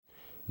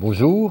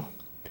Bonjour,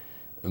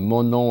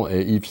 mon nom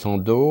est Yves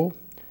Sandeau.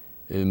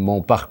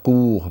 Mon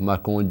parcours m'a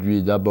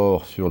conduit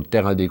d'abord sur le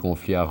terrain des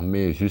conflits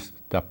armés juste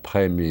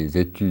après mes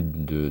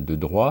études de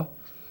droit,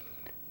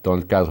 dans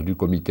le cadre du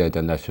Comité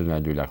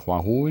international de la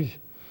Croix-Rouge.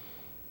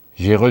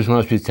 J'ai rejoint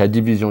ensuite sa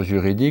division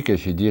juridique et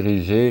j'ai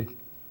dirigé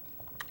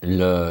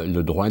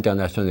le droit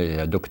international et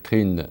la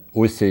doctrine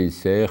au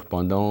CICR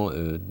pendant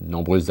de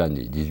nombreuses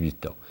années,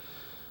 18 ans,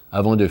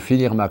 avant de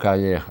finir ma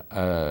carrière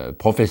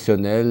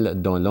professionnelle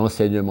dans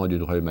l'enseignement du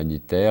droit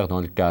humanitaire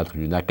dans le cadre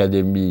d'une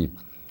académie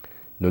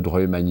de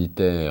droit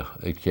humanitaire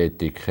qui a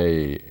été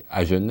créée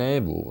à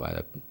Genève, ou à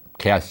la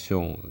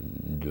création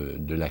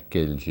de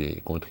laquelle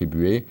j'ai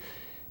contribué,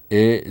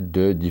 et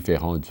de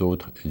différentes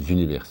autres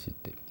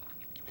universités.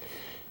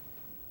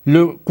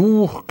 Le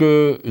cours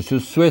que je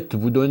souhaite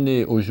vous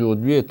donner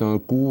aujourd'hui est un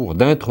cours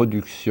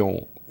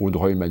d'introduction au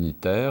droit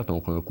humanitaire,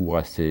 donc un cours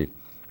assez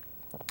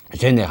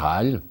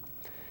général.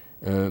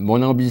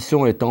 Mon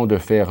ambition étant de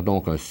faire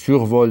donc un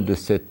survol de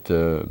cette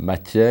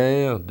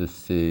matière, de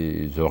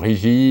ses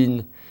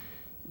origines,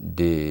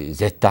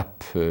 des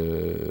étapes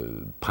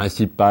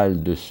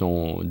principales de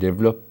son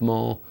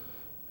développement,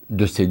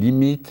 de ses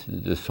limites,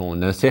 de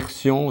son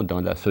insertion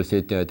dans la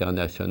société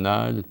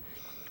internationale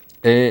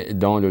et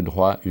dans le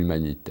droit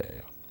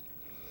humanitaire.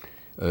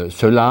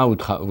 Cela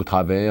au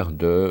travers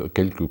de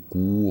quelques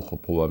cours,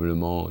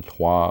 probablement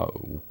 3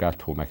 ou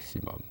 4 au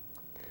maximum.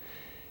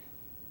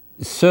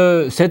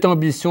 Cette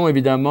ambition,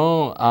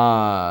 évidemment,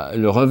 a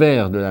le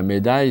revers de la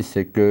médaille,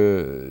 c'est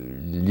que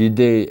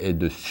l'idée est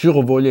de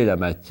survoler la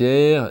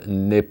matière,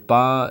 n'est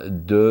pas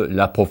de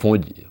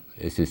l'approfondir.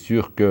 Et c'est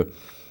sûr que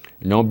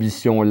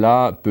l'ambition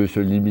là peut se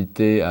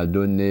limiter à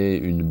donner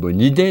une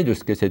bonne idée de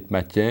ce qu'est cette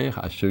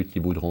matière à ceux qui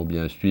voudront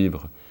bien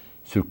suivre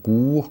ce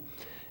cours,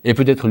 et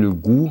peut-être le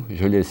goût,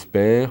 je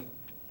l'espère,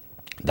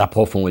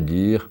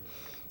 d'approfondir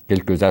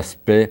quelques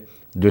aspects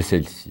de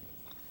celle-ci.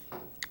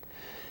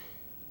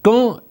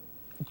 Quand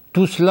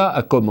tout cela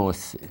a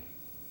commencé,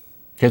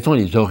 quelles sont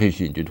les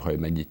origines du droit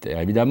humanitaire?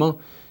 Évidemment,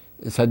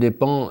 ça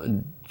dépend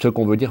de ce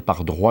qu'on veut dire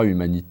par droit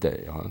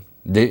humanitaire.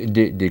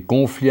 Des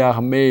conflits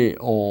armés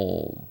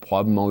ont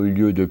probablement eu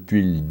lieu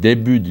depuis le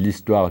début de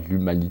l'histoire de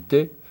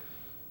l'humanité,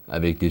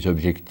 avec des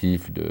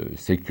objectifs de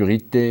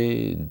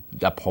sécurité,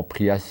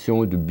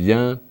 d'appropriation de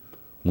biens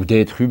ou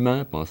d'êtres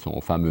humains. Pensons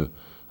au fameux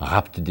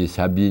rapt des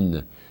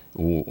Sabines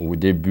au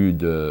début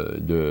de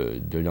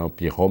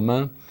l'Empire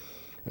romain,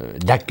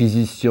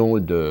 d'acquisition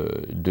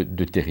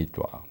de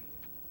territoires.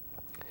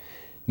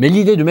 Mais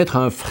l'idée de mettre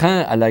un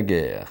frein à la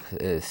guerre,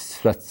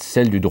 soit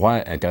celle du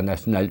droit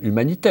international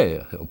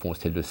humanitaire, au fond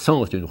c'est le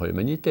sens du droit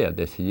humanitaire,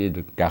 d'essayer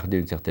de garder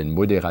une certaine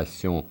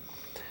modération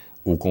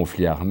aux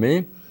conflits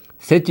armés,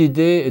 cette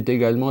idée est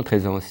également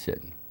très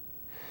ancienne.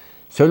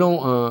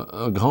 Selon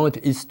un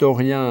grand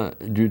historien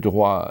du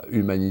droit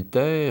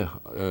humanitaire,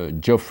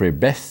 Geoffrey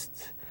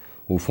Best,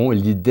 au fond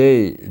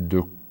l'idée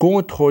de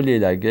contrôler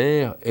la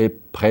guerre est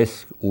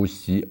presque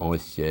aussi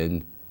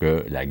ancienne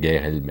que la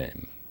guerre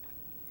elle-même.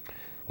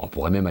 On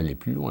pourrait même aller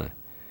plus loin,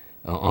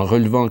 en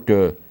relevant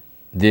que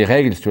des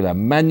règles sur la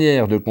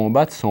manière de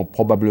combattre sont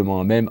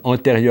probablement même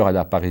antérieures à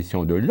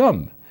l'apparition de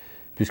l'homme,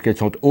 puisqu'elles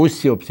sont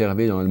aussi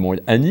observées dans le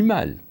monde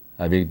animal,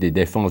 avec des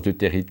défenses de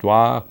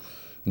territoire,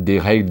 des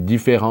règles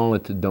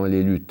différentes dans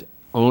les luttes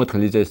entre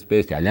les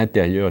espèces et à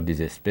l'intérieur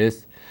des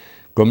espèces,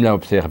 comme l'a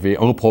observé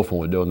en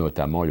profondeur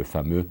notamment le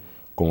fameux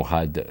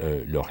Konrad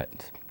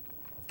Lorenz.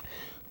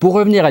 Pour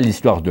revenir à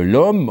l'histoire de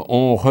l'homme,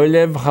 on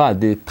relèvera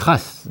des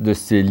traces de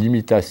ces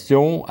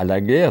limitations à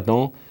la guerre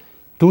dans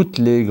toutes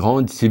les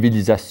grandes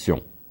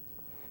civilisations,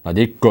 dans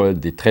des codes,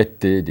 des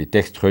traités, des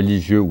textes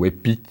religieux ou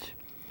épiques,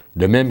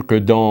 de même que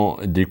dans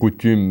des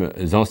coutumes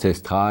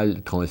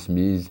ancestrales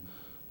transmises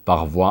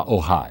par voie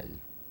orale.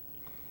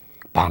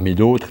 Parmi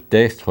d'autres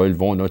textes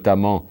relevons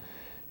notamment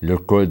le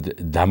code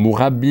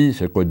d'Hammurabi,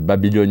 ce code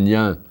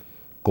babylonien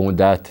qu'on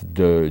date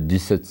de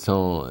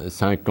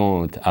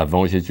 1750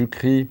 avant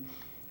Jésus-Christ,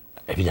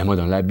 évidemment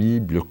dans la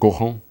Bible, le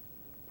Coran,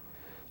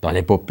 dans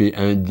l'épopée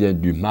indienne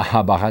du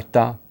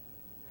Mahabharata,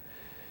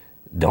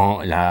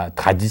 dans la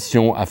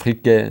tradition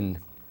africaine,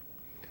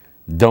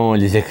 dans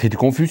les écrits de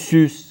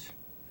Confucius,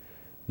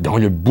 dans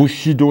le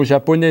Bushido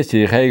japonais,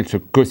 ces règles,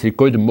 ces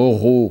codes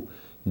moraux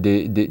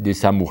des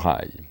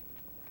samouraïs.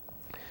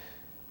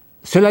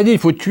 Cela dit, il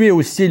faut tuer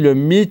aussi le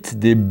mythe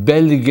des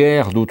belles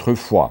guerres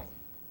d'autrefois,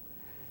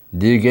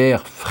 des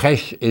guerres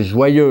fraîches et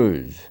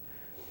joyeuses,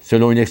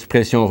 selon une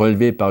expression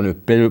relevée par le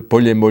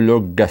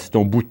polémologue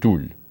Gaston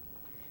Boutoul.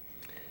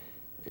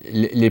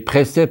 Les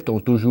préceptes ont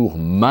toujours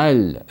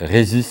mal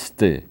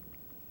résisté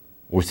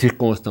aux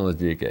circonstances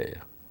des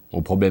guerres,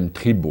 aux problèmes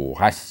tribaux,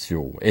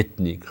 raciaux,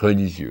 ethniques,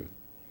 religieux.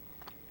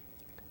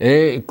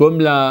 Et comme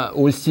l'a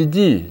aussi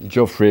dit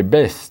Geoffrey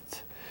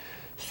Best,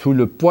 sous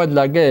le poids de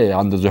la guerre,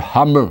 under the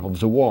hammer of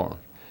the war,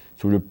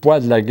 sous le poids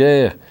de la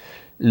guerre,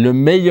 le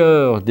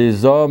meilleur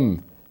des hommes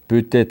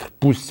peut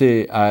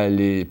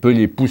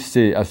les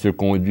pousser à se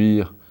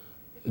conduire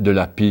de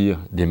la pire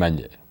des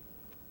manières.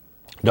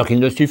 Donc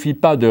il ne suffit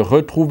pas de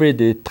retrouver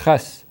des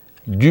traces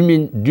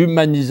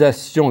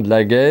d'humanisation de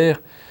la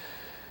guerre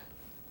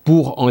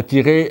pour en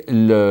tirer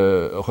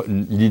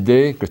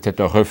l'idée que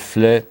c'est un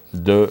reflet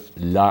de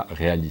la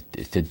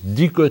réalité. Cette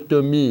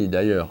dichotomie,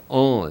 d'ailleurs,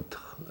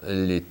 entre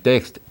les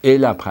textes et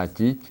la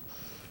pratique,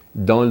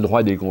 dans le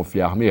droit des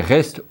conflits armés,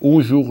 reste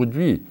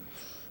aujourd'hui.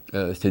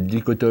 Cette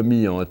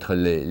dichotomie entre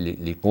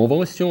les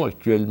conventions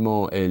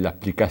actuellement et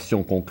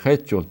l'application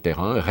concrète sur le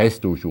terrain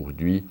reste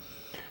aujourd'hui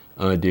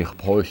un des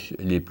reproches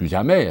les plus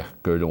amers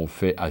que l'on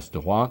fait à ce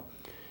droit,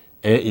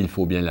 et il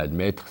faut bien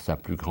l'admettre, sa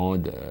plus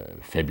grande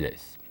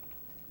faiblesse.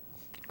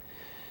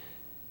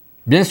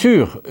 Bien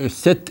sûr,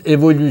 cette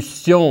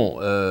évolution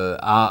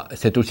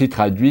s'est aussi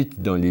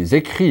traduite dans les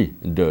écrits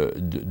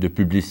de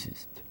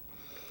publicistes.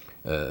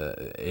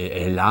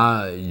 Et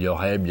là, il y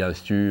aurait bien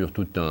sûr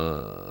tout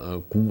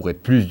un cours et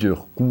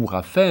plusieurs cours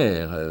à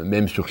faire,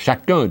 même sur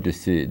chacun de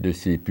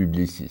ces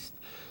publicistes.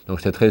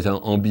 Donc c'est très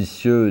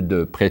ambitieux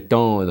de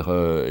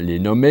prétendre les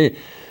nommer,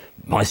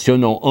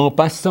 mentionnant en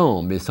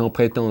passant, mais sans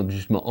prétendre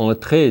justement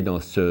entrer dans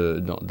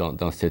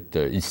cette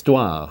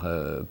histoire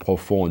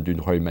profonde du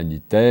droit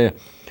humanitaire,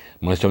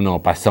 mentionnant en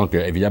passant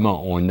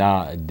qu'évidemment on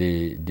a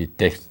des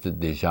textes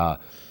déjà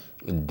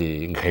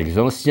des Grecs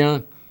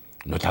anciens,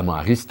 notamment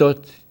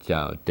Aristote, qui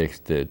a un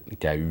texte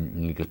qui a eu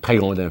une très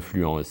grande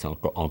influence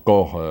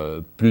encore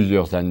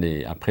plusieurs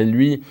années après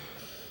lui.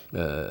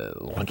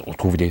 On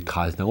trouve des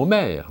traces dans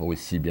Homère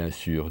aussi, bien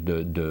sûr,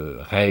 de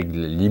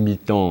règles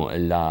limitant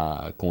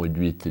la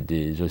conduite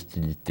des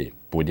hostilités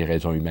pour des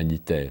raisons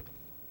humanitaires.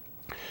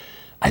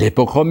 À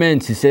l'époque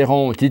romaine,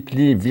 Cicéron,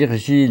 Tite-Live,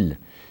 Virgile,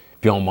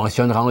 puis on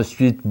mentionnera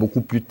ensuite,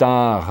 beaucoup plus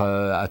tard,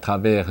 à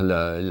travers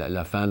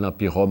la fin de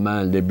l'Empire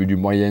romain, le début du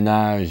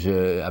Moyen-Âge,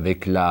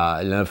 avec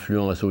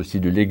l'influence aussi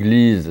de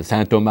l'Église,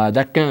 saint Thomas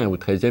d'Aquin au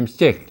XIIIe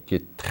siècle, qui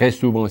est très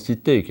souvent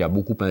cité, qui a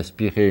beaucoup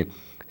inspiré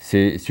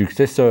ses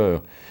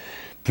successeurs.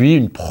 Puis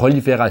une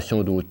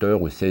prolifération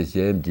d'auteurs au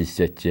XVIe,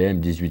 XVIIe,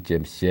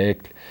 XVIIIe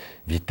siècle,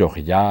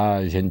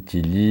 Vittoria,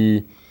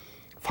 Gentili,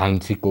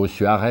 Francisco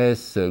Suarez,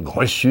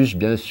 Grotius,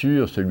 bien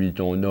sûr, celui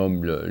dont on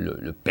nomme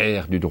le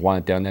père du droit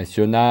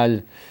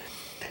international.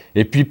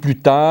 Et puis plus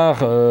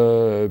tard,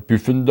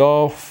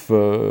 Pufendorf,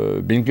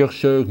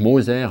 Bingershoek,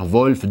 Moser,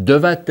 Wolf, De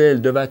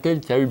Vatel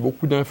qui a eu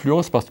beaucoup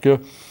d'influence parce que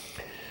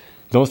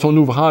dans son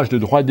ouvrage de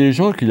droit des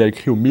gens qu'il a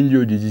écrit au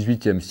milieu du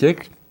XVIIIe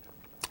siècle,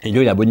 il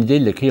a eu la bonne idée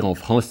de l'écrire en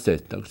français.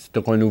 C'est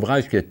donc un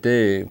ouvrage qui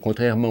était,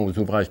 contrairement aux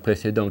ouvrages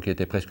précédents qui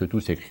étaient presque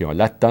tous écrits en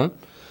latin,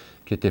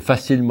 qui était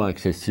facilement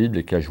accessible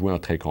et qui a joué un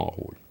très grand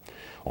rôle.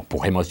 On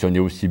pourrait mentionner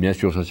aussi bien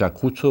sûr Jean-Jacques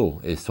Rousseau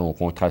et son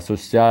contrat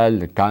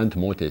social, Kant,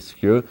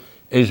 Montesquieu,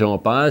 et j'en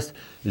passe.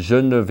 Je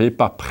ne vais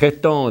pas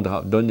prétendre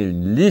à donner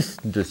une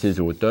liste de ces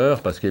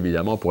auteurs, parce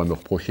qu'évidemment, on pourrait me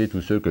reprocher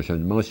tous ceux que je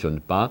ne mentionne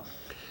pas.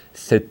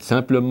 C'est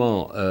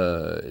simplement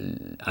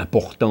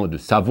important de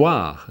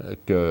savoir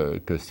que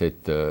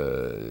cette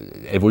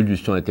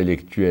évolution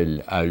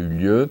intellectuelle a eu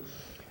lieu,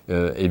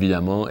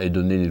 évidemment, et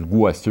donner le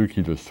goût à ceux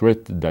qui le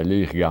souhaitent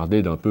d'aller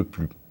regarder d'un peu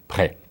plus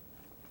près,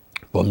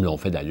 comme l'ont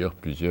fait d'ailleurs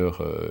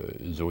plusieurs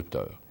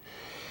auteurs.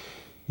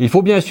 Il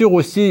faut bien sûr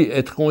aussi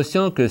être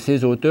conscient que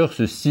ces auteurs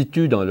se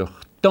situent dans leur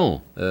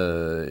temps,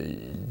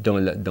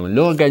 dans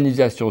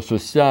l'organisation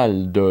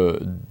sociale de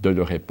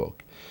leur époque.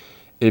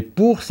 Et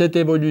pour cette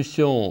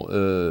évolution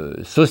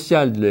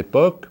sociale de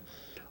l'époque,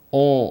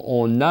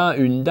 on a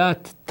une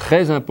date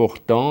très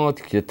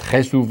importante qui est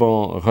très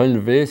souvent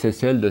relevée, c'est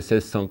celle de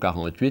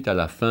 1648, à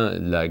la fin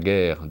de la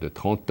guerre de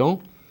 30 ans,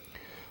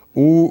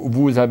 où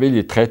vous avez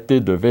les traités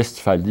de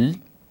Westphalie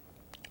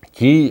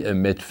qui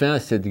mettent fin à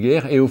cette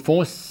guerre. Et au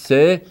fond,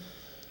 c'est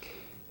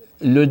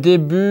le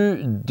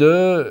début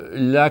de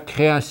la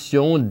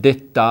création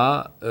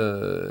d'États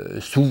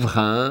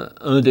souverains,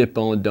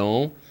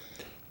 indépendants,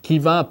 qui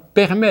va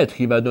permettre,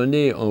 qui va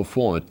donner au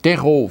fond un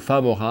terreau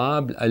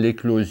favorable à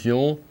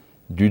l'éclosion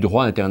du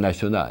droit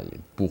international.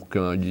 Pour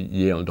qu'il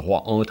y ait un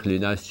droit entre les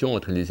nations,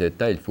 entre les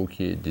États, il faut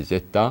qu'il y ait des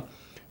États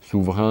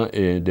souverains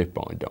et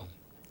indépendants.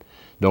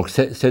 Donc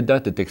cette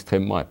date est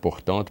extrêmement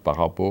importante par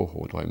rapport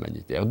au droit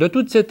humanitaire. De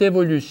toute cette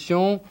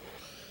évolution,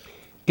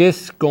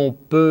 qu'est-ce qu'on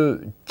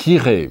peut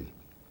tirer ?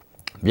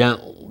 Bien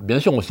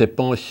sûr, on s'est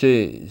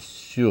penché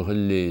sur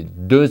les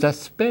deux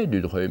aspects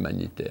du droit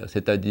humanitaire,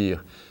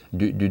 c'est-à-dire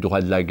du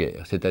droit de la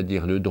guerre,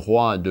 c'est-à-dire le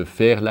droit de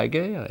faire la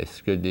guerre.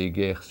 Est-ce que les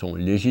guerres sont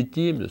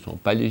légitimes, ne sont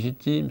pas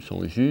légitimes,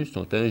 sont justes,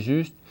 sont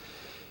injustes ?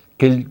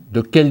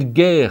 De quelle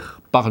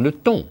guerre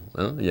parle-t-on ?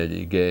 Il y a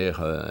les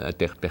guerres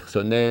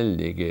interpersonnelles,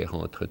 les guerres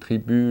entre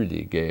tribus,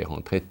 les guerres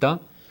entre États.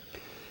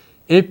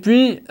 Et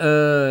puis,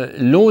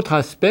 l'autre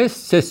aspect,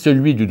 c'est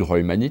celui du droit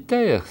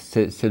humanitaire.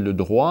 C'est le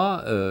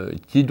droit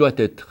qui doit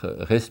être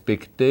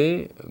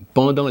respecté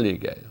pendant les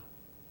guerres.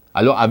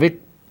 Alors, avec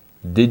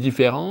des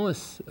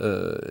différences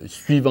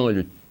suivant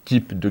le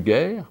type de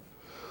guerre,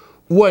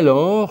 ou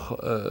alors,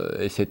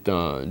 et c'est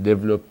un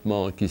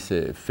développement qui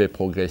s'est fait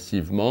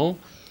progressivement,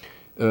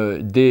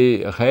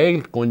 des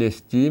règles qu'on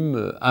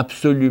estime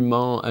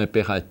absolument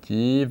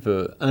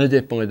impératives,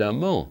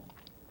 indépendamment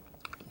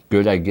que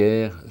la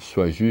guerre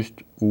soit juste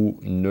ou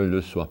ne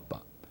le soit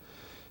pas.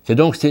 C'est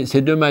donc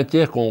ces deux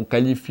matières qu'on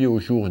qualifie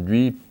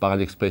aujourd'hui par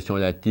l'expression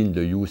latine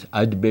de jus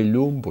ad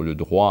bellum pour le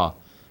droit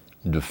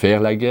de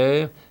faire la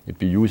guerre, et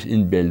puis jus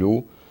in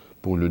bello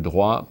pour le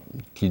droit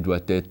qui doit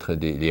être,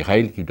 les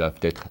règles qui doivent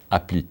être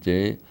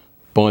appliquées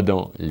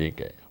pendant les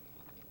guerres.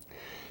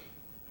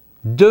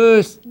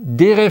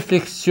 Des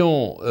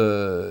réflexions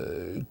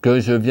que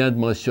je viens de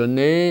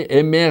mentionner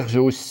émerge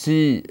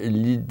aussi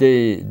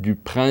l'idée du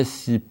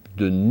principe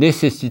de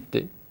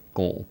nécessité,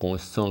 qu'on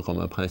sent comme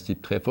un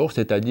principe très fort,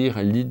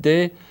 c'est-à-dire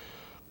l'idée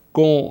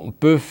qu'on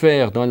peut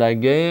faire dans la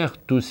guerre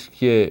tout ce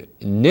qui est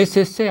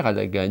nécessaire à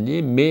la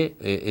gagner, mais,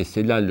 et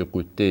c'est là le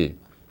côté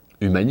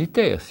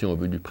humanitaire, si on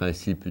veut, du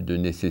principe de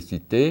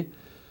nécessité,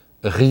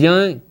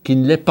 rien qui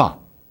ne l'est pas.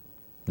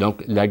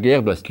 Donc la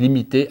guerre doit se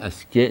limiter à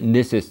ce qui est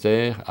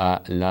nécessaire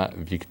à la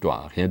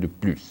victoire, rien de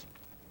plus.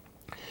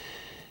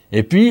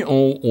 Et puis,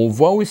 on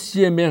voit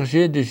aussi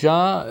émerger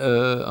déjà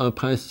un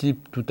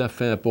principe tout à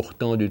fait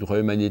important du droit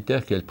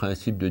humanitaire qui est le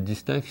principe de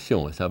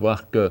distinction, à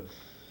savoir que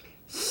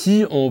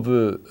si on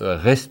veut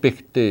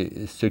respecter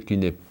ce qui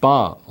n'est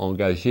pas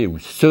engagé, ou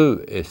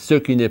ce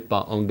qui n'est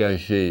pas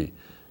engagé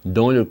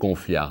dans le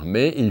conflit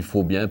armé, il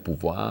faut bien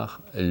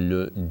pouvoir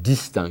le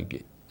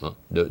distinguer, hein,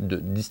 de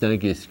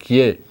distinguer ce qui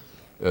est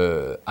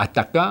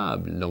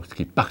attaquable, donc ce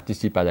qui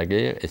participe à la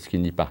guerre et ce qui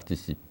n'y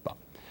participe pas.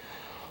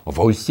 On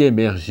voit aussi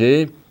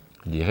émerger,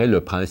 je dirais, le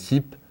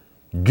principe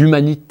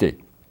d'humanité.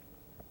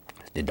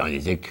 C'est dans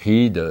les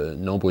écrits, de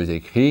nombreux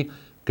écrits,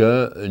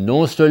 que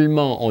non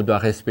seulement on doit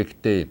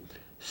respecter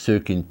ceux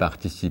qui ne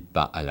participent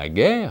pas à la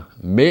guerre,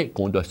 mais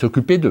qu'on doit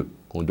s'occuper d'eux,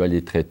 qu'on doit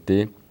les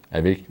traiter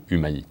avec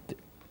humanité.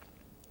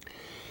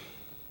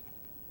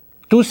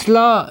 Tout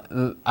cela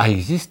a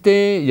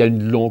existé, il y a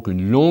une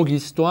longue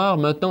histoire.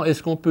 Maintenant,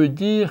 est-ce qu'on peut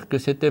dire que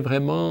c'était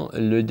vraiment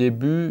le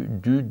début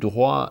du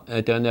droit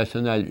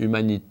international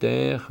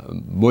humanitaire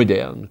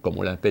moderne, comme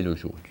on l'appelle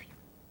aujourd'hui?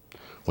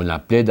 On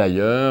l'appelait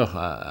d'ailleurs,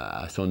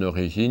 à son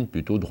origine,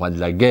 plutôt droit de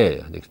la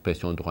guerre.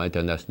 L'expression droit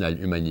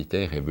international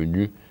humanitaire est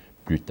venue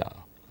plus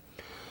tard.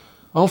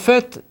 En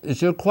fait,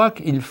 je crois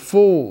qu'il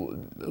faut,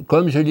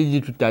 comme je l'ai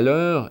dit tout à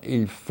l'heure,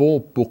 il faut,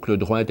 pour que le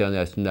droit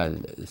international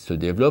se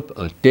développe,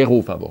 un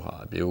terreau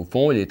favorable. Et au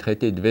fond, les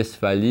traités de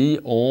Westphalie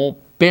ont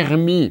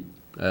permis,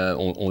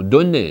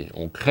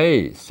 ont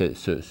créé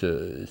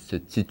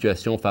cette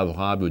situation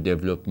favorable au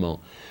développement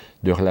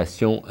de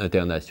relations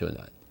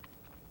internationales.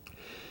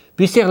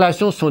 Puis ces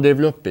relations se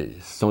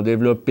sont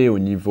développées au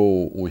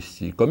niveau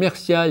aussi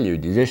commercial, il y a eu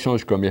des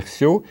échanges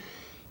commerciaux,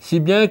 si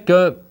bien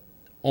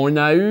qu'on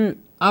a eu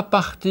à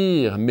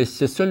partir, mais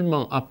c'est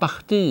seulement à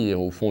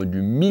partir, au fond,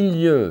 du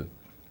milieu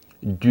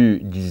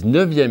du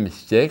XIXe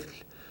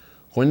siècle,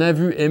 qu'on a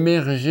vu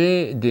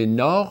émerger des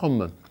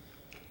normes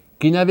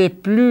qui n'avaient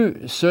plus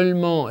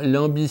seulement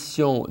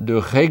l'ambition de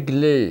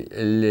régler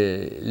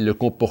le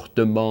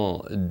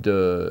comportement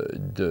de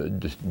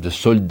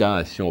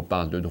soldats, si on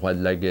parle de droit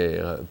de la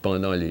guerre,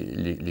 pendant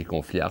les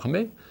conflits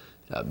armés,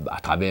 à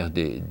travers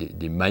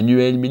des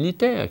manuels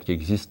militaires qui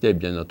existaient,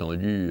 bien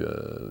entendu,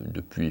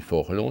 depuis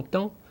fort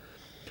longtemps,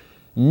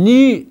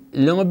 ni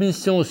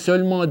l'ambition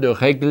seulement de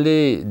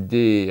régler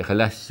des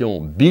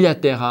relations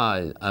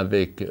bilatérales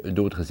avec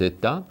d'autres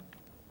États,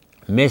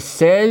 mais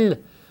celle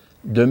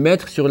de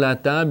mettre sur la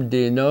table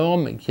des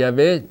normes qui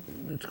avaient,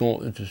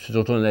 ce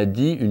dont on a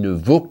dit, une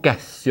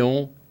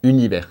vocation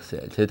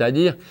universelle,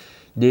 c'est-à-dire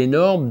des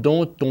normes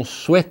dont on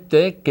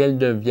souhaitait qu'elles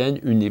deviennent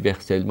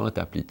universellement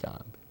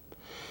applicables.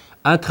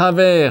 À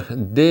travers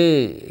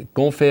des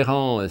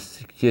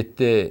conférences qui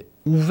étaient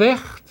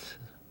ouvertes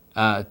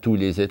à tous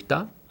les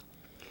États,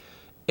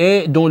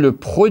 et dont le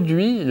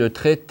produit, le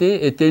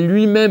traité, était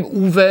lui-même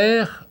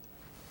ouvert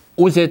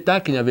aux États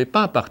qui n'avaient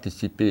pas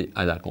participé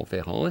à la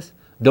conférence,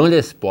 dans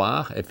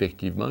l'espoir,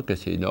 effectivement, que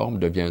ces normes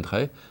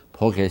deviendraient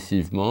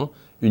progressivement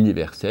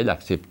universelles,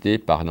 acceptées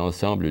par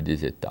l'ensemble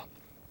des États.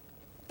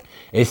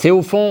 Et c'est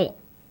au fond,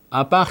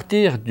 à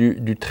partir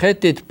du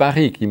traité de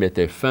Paris qui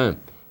mettait fin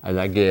à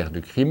la guerre de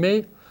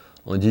Crimée,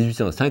 en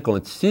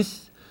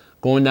 1856,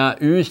 qu'on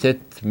a eu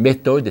cette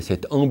méthode et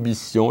cette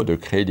ambition de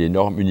créer des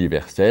normes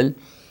universelles.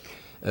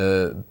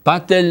 Pas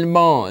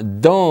tellement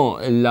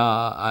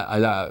à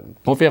la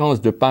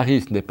conférence de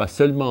Paris, ce n'est pas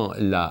seulement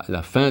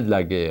la fin de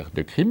la guerre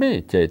de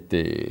Crimée qui a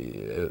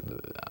été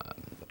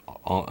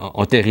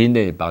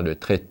entérinée par le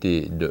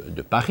traité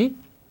de Paris,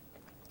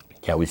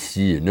 qui a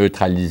aussi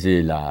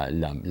neutralisé la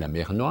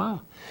mer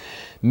Noire,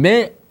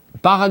 mais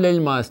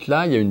parallèlement à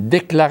cela, il y a une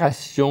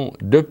déclaration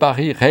de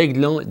Paris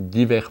réglant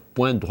divers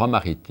points de droit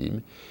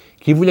maritime,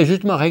 qui voulait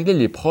justement régler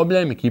les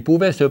problèmes qui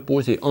pouvaient se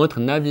poser entre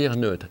navires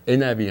neutres et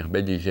navires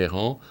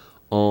belligérants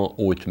en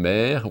haute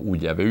mer, où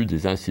il y avait eu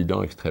des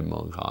incidents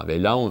extrêmement graves. Et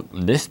là, on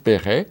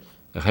espérait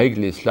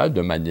régler cela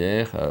de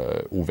manière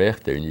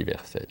ouverte et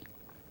universelle.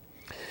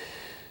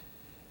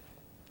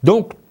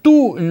 Donc,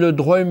 tout le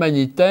droit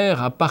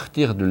humanitaire, à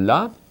partir de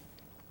là,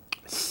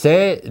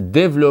 s'est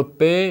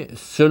développé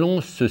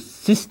selon ce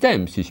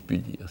système, si je puis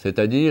dire,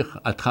 c'est-à-dire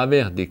à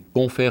travers des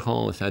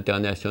conférences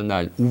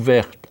internationales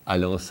ouvertes à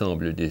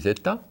l'ensemble des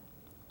États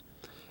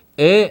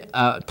et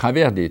à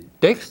travers des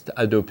textes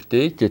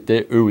adoptés qui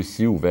étaient eux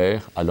aussi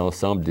ouverts à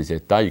l'ensemble des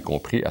États, y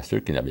compris à ceux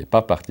qui n'avaient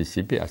pas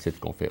participé à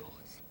cette conférence.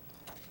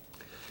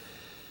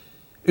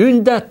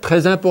 Une date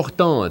très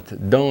importante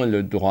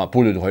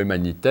pour le droit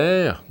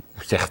humanitaire,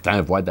 où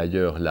certains voient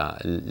d'ailleurs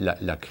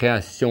la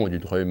création du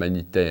droit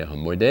humanitaire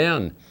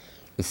moderne,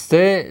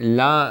 c'est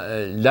la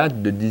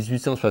date de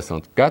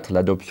 1864,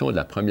 l'adoption de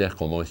la première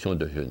convention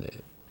de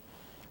Genève.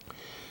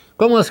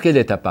 Comment est-ce qu'elle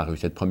est apparue,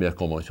 cette première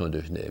convention de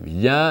Genève? Il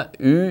y a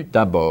eu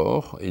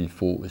d'abord, il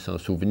faut s'en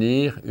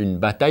souvenir, une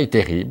bataille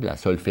terrible à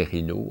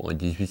Solferino en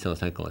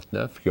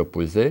 1859 qui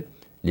opposait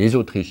les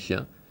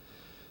Autrichiens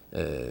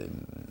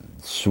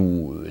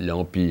sous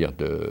l'empire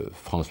de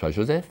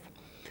François-Joseph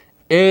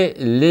et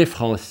les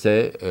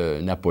Français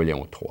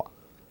Napoléon III.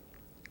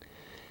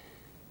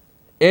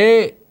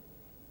 Et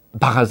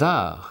par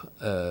hasard,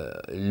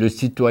 le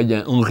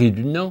citoyen Henri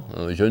Dunant,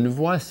 un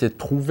Genevois, s'est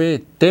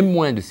trouvé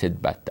témoin de cette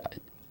bataille.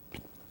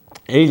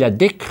 Et il a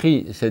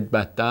décrit cette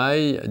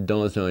bataille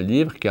dans un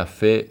livre qui a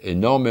fait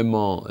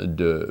énormément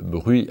de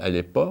bruit à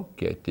l'époque,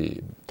 qui a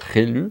été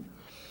très lu,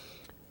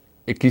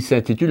 et qui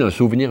s'intitule « Un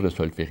souvenir de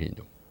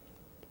Solferino »,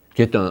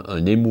 qui est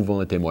un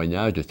émouvant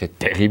témoignage de cette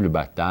terrible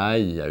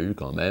bataille. Il y a eu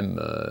quand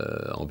même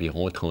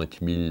environ 30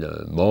 000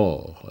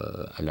 morts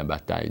à la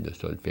bataille de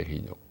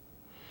Solferino.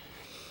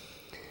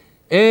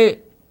 Et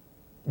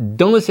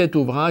dans cet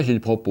ouvrage, il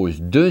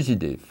propose deux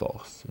idées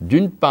forces.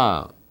 D'une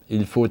part,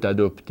 il faut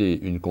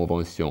adopter une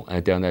convention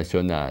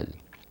internationale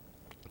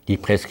qui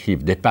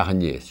prescrive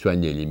d'épargner,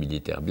 soigner les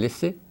militaires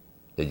blessés,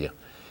 c'est-à-dire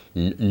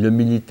le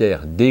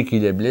militaire, dès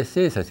qu'il est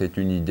blessé, ça c'est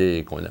une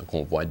idée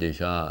qu'on voit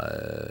déjà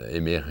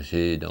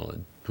émerger dans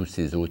tous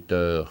ces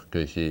auteurs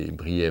que j'ai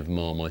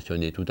brièvement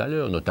mentionnés tout à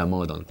l'heure,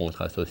 notamment dans le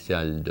contrat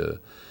social de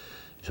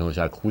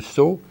Jean-Jacques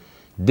Rousseau.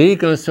 Dès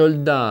qu'un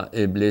soldat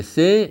est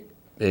blessé,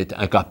 est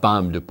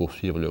incapable de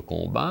poursuivre le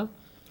combat,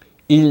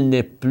 il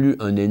n'est plus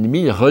un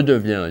ennemi, il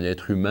redevient un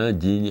être humain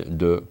digne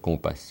de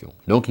compassion.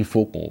 Donc il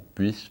faut qu'on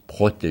puisse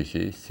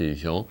protéger ces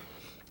gens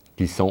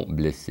qui sont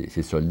blessés,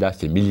 ces soldats,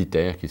 ces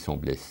militaires qui sont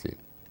blessés.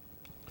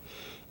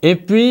 Et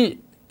puis,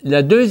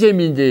 la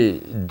deuxième idée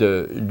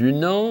de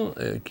Dunant,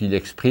 qu'il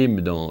exprime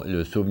dans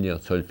le souvenir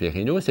de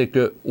Solferino, c'est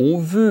qu'au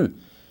vu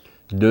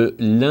de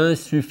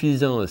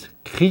l'insuffisance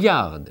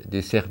criarde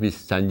des services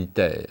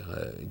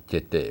sanitaires, qui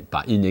n'étaient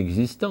pas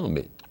inexistants,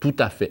 mais tout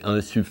à fait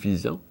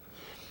insuffisants,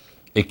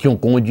 et qui ont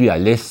conduit à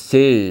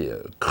laisser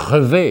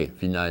crever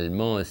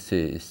finalement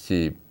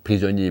ces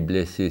prisonniers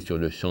blessés sur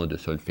le champ de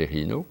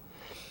Solferino,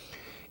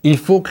 il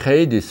faut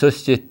créer des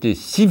sociétés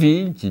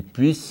civiles qui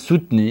puissent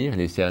soutenir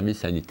les services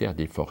sanitaires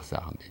des forces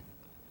armées.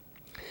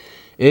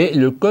 Et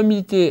le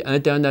Comité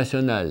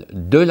international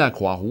de la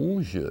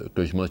Croix-Rouge,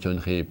 que je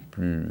mentionnerai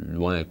plus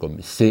loin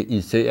comme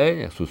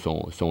CICR, sous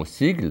son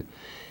sigle,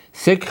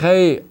 s'est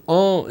créé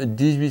en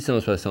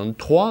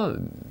 1863,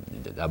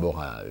 d'abord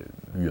a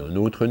eu un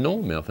autre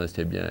nom, mais enfin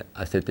c'est bien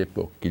à cette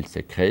époque qu'il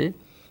s'est créé,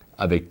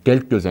 avec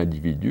quelques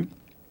individus,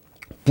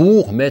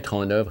 pour mettre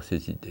en œuvre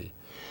ces idées.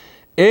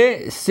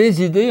 Et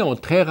ces idées ont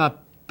très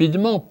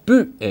rapidement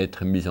pu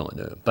être mises en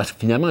œuvre, parce que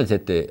finalement elles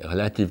étaient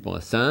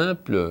relativement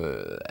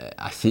simples,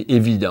 assez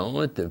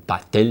évidentes, pas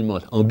tellement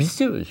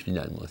ambitieuses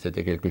finalement,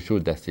 c'était quelque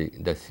chose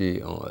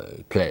d'assez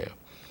clair.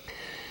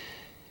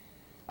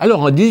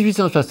 Alors en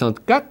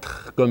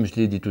 1864, comme je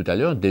l'ai dit tout à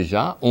l'heure,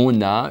 déjà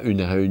on a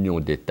une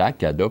réunion d'États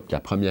qui adopte la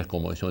première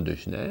convention de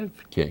Genève,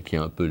 qui est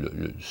un peu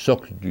le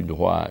socle du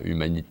droit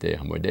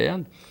humanitaire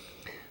moderne,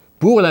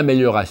 pour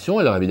l'amélioration.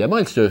 Alors évidemment,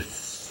 elle se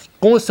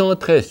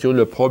concentrait sur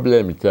le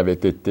problème qui avait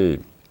été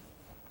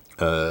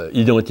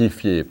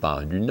identifié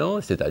par Dunant,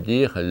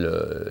 c'est-à-dire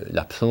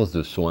l'absence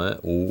de soins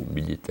aux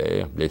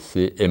militaires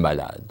blessés et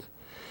malades.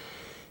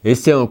 Et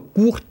c'est un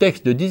court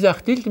texte de 10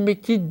 articles, mais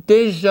qui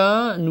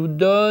déjà nous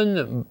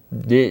donne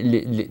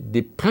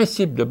des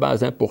principes de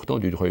base importants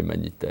du droit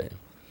humanitaire.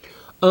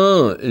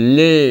 Un,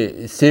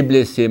 ces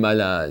blessés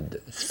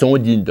malades sont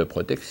dignes de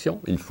protection,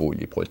 il faut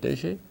les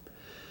protéger.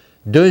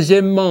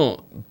 Deuxièmement,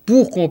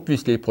 pour qu'on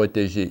puisse les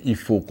protéger, il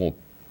faut qu'on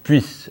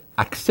puisse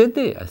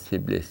accéder à ces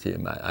blessés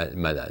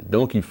malades.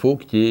 Donc il faut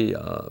qu'il y ait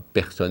un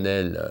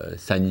personnel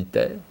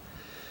sanitaire.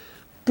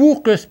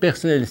 Pour que ce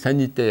personnel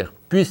sanitaire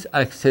puisse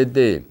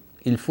accéder,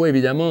 il faut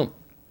évidemment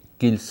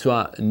qu'il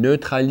soit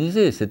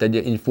neutralisé,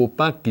 c'est-à-dire il ne faut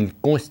pas qu'il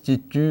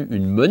constitue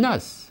une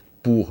menace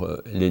pour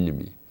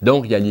l'ennemi.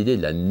 Donc il y a l'idée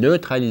de la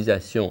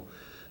neutralisation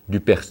du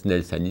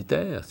personnel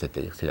sanitaire,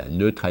 c'est-à-dire c'est la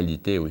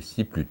neutralité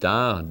aussi plus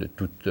tard de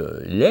toute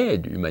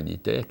l'aide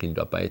humanitaire qui ne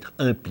doit pas être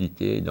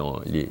impliquée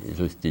dans les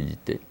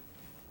hostilités.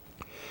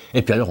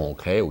 Et puis alors on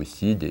crée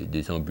aussi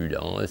des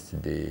ambulances,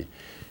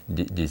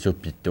 des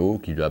hôpitaux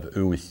qui doivent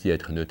eux aussi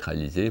être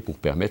neutralisés pour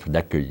permettre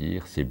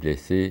d'accueillir ces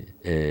blessés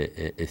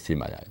et ces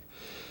malades.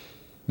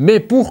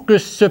 Mais pour que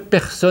ce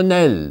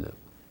personnel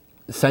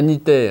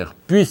sanitaire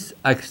puisse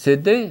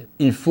accéder,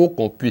 il faut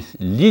qu'on puisse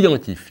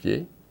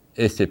l'identifier,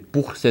 et c'est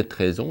pour cette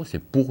raison,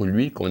 c'est pour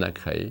lui qu'on a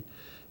créé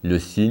le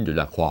signe de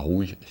la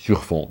Croix-Rouge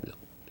sur fond blanc,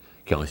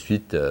 qui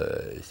ensuite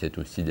s'est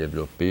aussi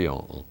développé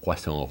en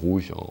croissant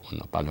rouge, on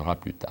en parlera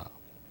plus tard.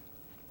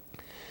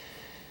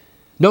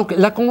 Donc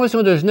la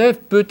Convention de Genève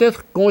peut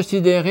être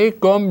considérée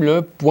comme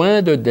le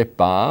point de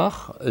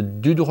départ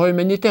du droit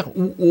humanitaire,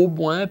 ou au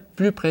moins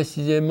plus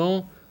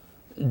précisément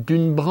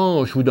d'une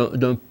branche ou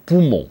d'un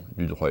poumon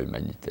du droit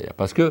humanitaire.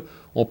 Parce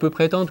qu'on peut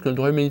prétendre que le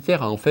droit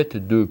humanitaire a en fait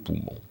deux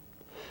poumons.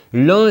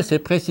 L'un, c'est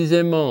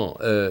précisément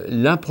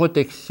la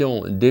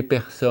protection des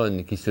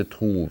personnes qui se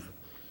trouvent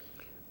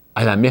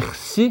à la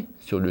merci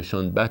sur le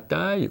champ de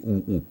bataille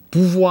ou au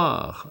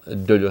pouvoir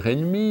de leur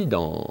ennemi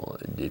dans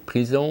des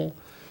prisons,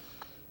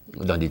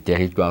 dans des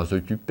territoires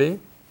occupés.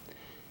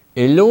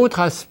 Et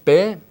l'autre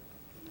aspect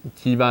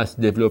qui va se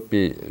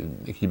développer,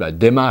 qui va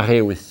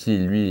démarrer aussi,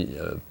 lui,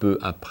 peu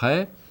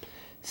après,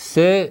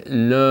 c'est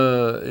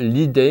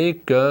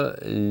l'idée que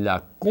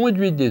la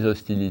conduite des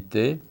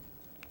hostilités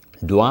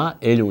doit,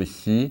 elle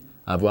aussi,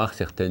 avoir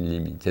certaines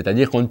limites.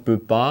 C'est-à-dire qu'on ne peut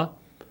pas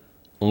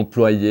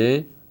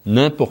employer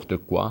n'importe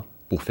quoi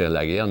pour faire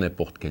la guerre,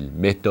 n'importe quelle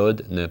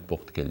méthode,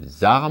 n'importe quelles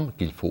armes,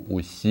 qu'il faut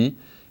aussi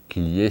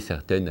qu'il y ait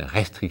certaines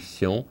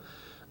restrictions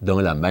dans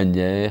la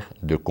manière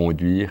de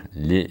conduire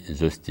les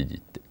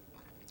hostilités.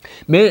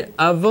 Mais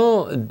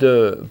avant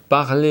de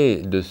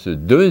parler de ce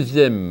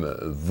deuxième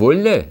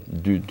volet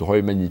du droit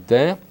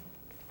humanitaire,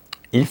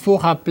 il faut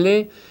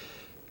rappeler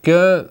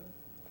qu'un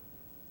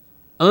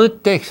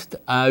texte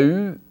a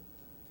eu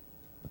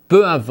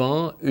peu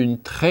avant une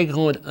très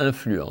grande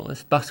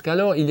influence, parce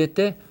qu'alors il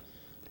était,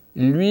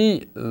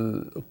 lui,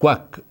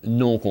 quoique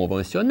non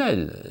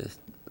conventionnel,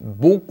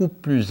 beaucoup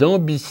plus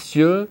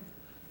ambitieux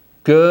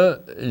que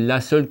la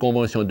seule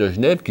Convention de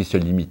Genève qui se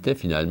limitait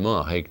finalement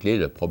à régler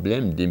le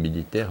problème des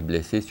militaires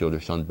blessés sur le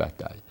champ de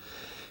bataille.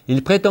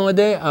 Il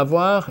prétendait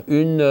avoir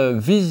une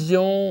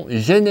vision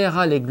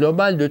générale et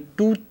globale de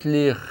toutes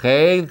les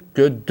règles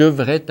que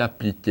devraient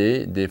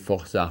appliquer des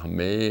forces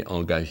armées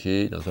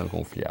engagées dans un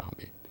conflit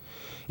armé.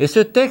 Et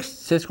ce texte,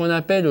 c'est ce qu'on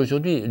appelle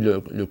aujourd'hui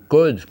le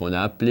code, ce qu'on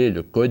a appelé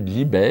le code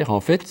Libère.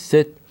 En fait,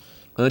 c'est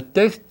un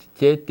texte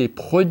qui a été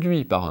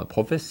produit par un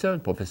professeur, le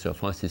professeur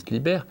Francis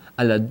Libère,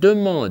 à la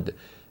demande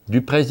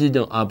du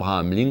président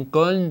Abraham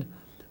Lincoln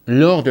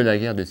lors de la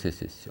guerre de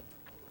sécession.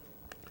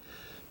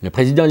 Le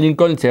président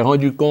Lincoln s'est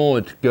rendu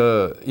compte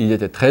qu'il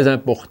était très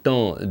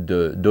important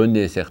de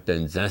donner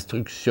certaines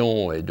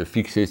instructions et de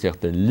fixer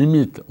certaines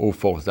limites aux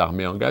forces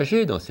armées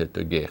engagées dans cette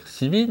guerre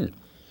civile,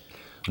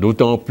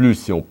 d'autant plus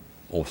si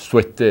on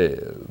souhaitait,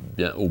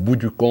 bien, au bout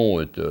du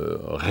compte,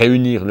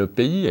 réunir le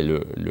pays et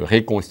le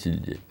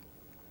réconcilier.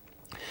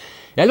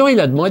 Et alors il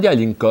a demandé à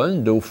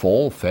Lincoln, au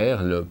fond,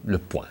 faire le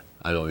point.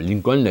 Alors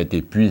Lincoln a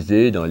été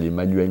puisé dans les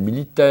manuels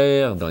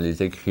militaires, dans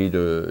les écrits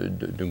de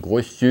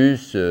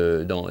Grotius,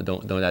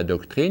 dans la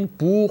doctrine,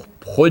 pour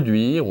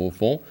produire, au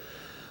fond,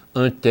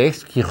 un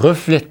texte qui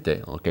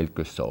reflétait, en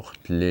quelque sorte,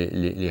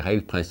 les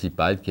règles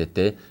principales qui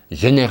étaient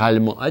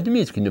généralement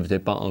admises, qui ne faisaient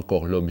pas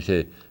encore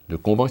l'objet de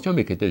conventions,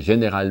 mais qui étaient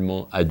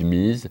généralement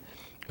admises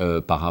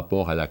par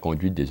rapport à la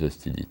conduite des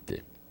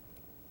hostilités.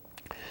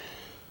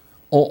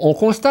 On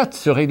constate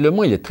ce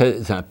règlement, il est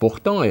très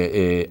important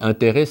et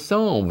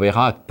intéressant. On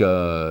verra qu'il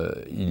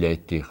a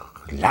été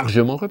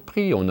largement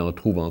repris. On en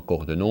trouve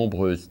encore de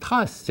nombreuses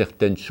traces.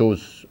 Certaines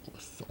choses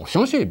ont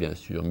changé, bien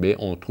sûr, mais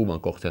on trouve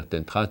encore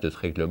certaines traces de ce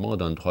règlement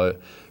dans le droit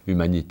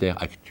humanitaire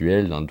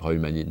actuel, dans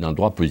le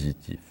droit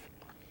positif.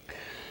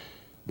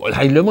 Bon, le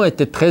règlement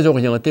était très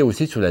orienté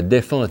aussi sur la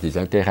défense des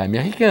intérêts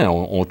américains.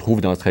 On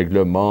trouve dans ce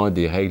règlement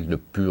des règles de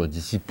pure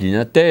discipline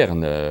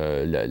interne,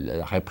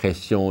 la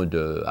répression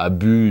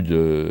d'abus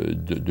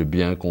de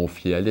biens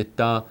confiés à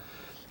l'État,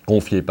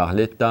 confiés par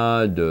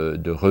l'État,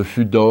 de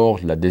refus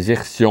d'ordre, la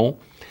désertion.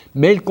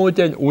 Mais ils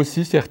contiennent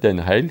aussi certaines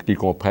règles qui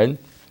comprennent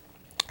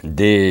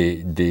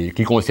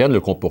qui concernent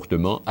le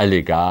comportement à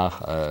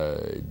l'égard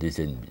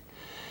des ennemis,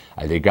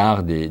 à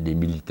l'égard des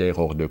militaires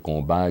hors de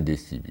combat, des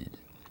civils.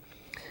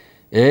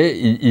 Et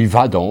il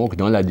va donc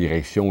dans la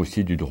direction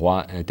aussi du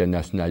droit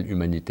international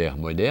humanitaire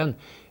moderne.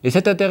 Et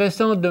c'est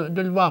intéressant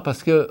de le voir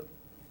parce que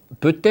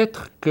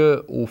peut-être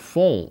qu'au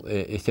fond,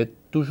 et c'est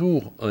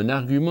toujours un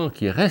argument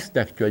qui reste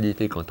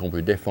d'actualité quand on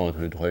veut défendre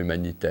le droit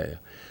humanitaire,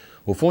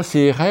 au fond,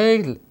 ces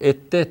règles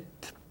étaient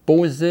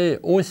posées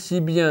aussi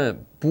bien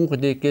pour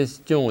des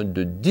questions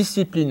de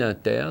discipline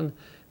interne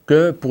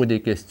que pour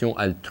des questions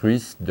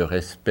altruistes de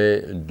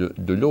respect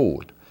de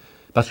l'autre.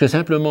 Parce que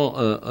simplement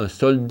un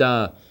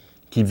soldat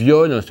qui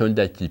viole, un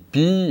soldat qui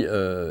pille,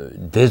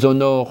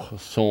 déshonore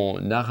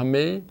son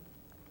armée,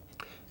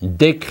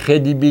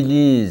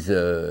 décrédibilise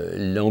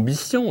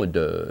l'ambition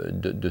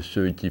de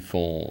ceux qui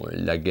font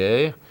la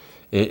guerre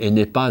et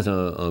n'est pas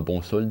un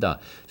bon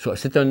soldat.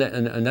 C'est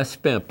un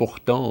aspect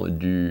important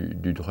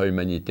du droit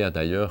humanitaire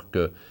d'ailleurs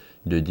que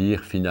de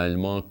dire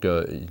finalement qu'il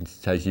ne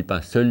s'agit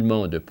pas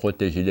seulement de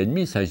protéger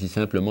l'ennemi, il s'agit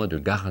simplement de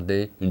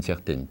garder une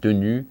certaine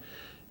tenue,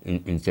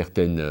 une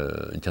certaine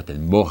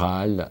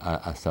morale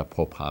à sa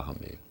propre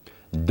armée,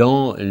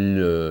 dans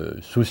le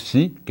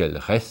souci qu'elle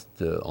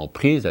reste en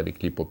prise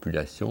avec les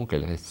populations,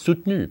 qu'elle reste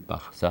soutenue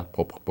par sa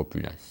propre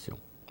population.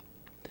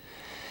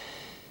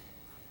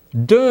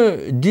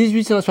 De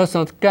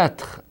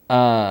 1864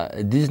 à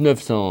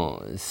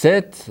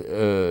 1907,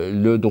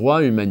 le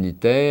droit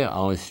humanitaire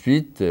a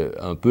ensuite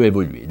un peu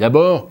évolué.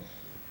 D'abord,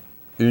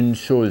 une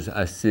chose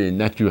assez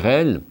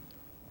naturelle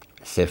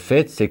s'est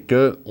faite, c'est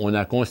qu'on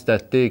a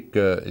constaté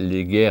que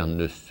les guerres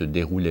ne se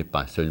déroulaient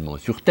pas seulement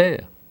sur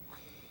terre.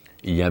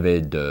 Il y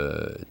avait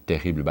de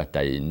terribles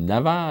batailles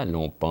navales,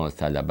 on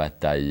pense à la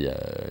bataille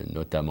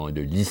notamment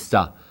de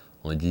Lissa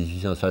en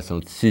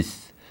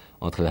 1866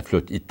 entre la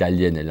flotte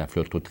italienne et la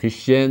flotte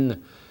autrichienne.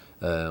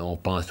 On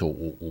pense au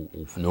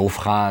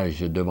naufrage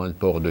devant le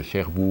port de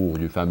Cherbourg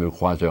du fameux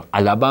croiseur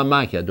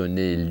Alabama qui a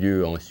donné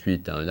lieu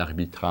ensuite à un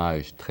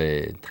arbitrage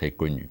très, très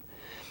connu.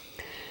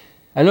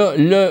 Alors,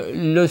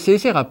 le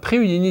CICR a pris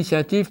une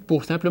initiative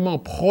pour simplement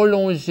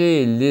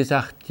prolonger les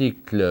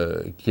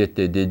articles qui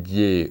étaient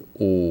dédiés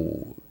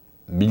aux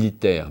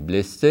militaires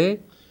blessés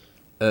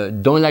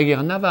dans la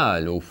guerre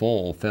navale. Au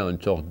fond, on fait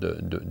une sorte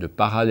de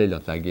parallèle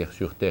entre la guerre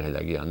sur terre et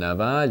la guerre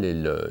navale, et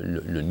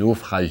le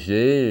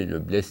naufragé, le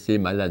blessé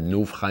malade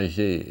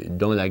naufragé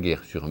dans la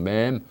guerre sur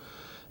mer.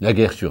 La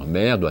guerre sur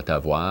mer doit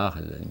avoir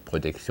une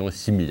protection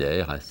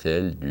similaire à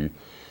celle du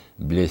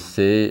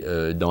blessé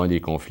dans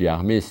les conflits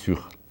armés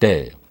sur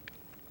terre.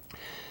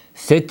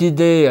 Cette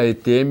idée a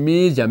été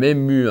émise, il y a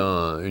même eu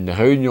une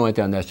réunion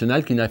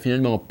internationale qui n'a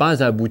finalement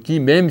pas abouti,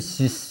 même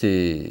si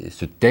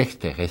ce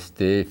texte est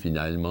resté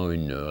finalement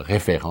une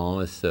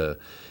référence,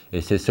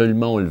 et c'est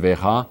seulement, on le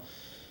verra,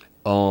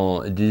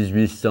 en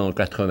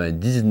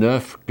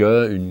 1899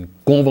 qu'une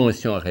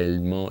convention a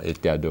réellement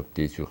été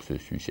adoptée sur ce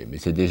sujet. Mais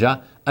c'est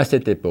déjà à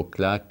cette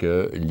époque-là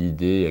que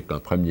l'idée qu'un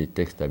premier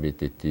texte avait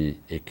été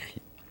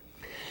écrit.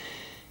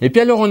 Et puis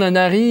alors on en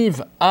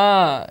arrive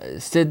à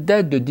cette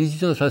date de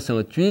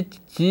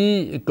 1868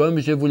 qui, comme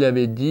je vous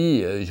l'avais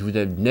dit, je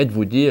venais de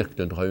vous dire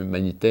que le droit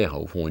humanitaire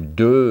a au fond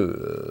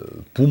deux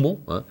poumons,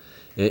 hein,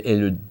 et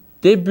le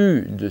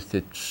début de ce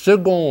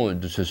second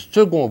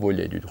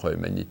volet du droit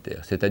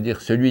humanitaire,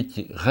 c'est-à-dire celui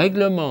qui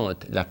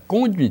réglemente la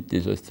conduite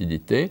des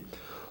hostilités,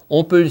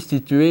 on peut le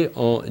situer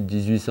en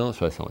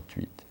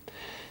 1868.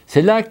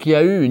 C'est là qu'il y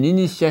a eu une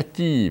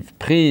initiative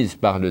prise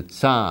par le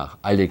tsar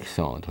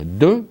Alexandre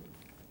II,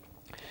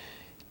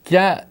 qui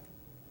a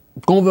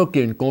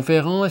convoqué une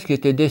conférence qui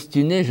était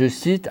destinée, je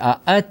cite,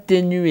 à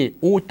atténuer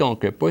autant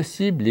que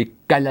possible les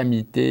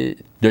calamités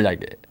de la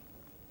guerre.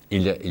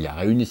 Il a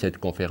réuni cette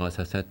conférence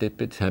à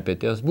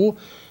Saint-Pétersbourg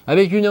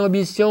avec une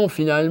ambition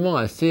finalement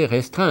assez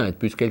restreinte,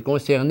 puisqu'elle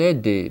concernait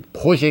des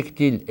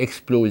projectiles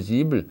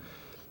explosibles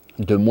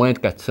de moins de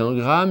 400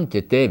 grammes, qui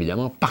étaient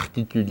évidemment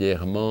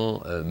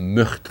particulièrement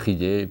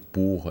meurtriers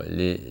pour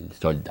les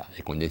soldats,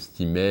 et qu'on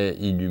estimait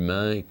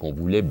inhumains et qu'on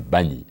voulait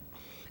bannir.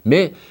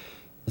 Mais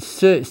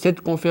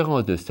cette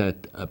conférence de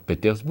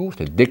Saint-Pétersbourg,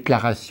 cette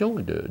déclaration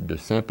de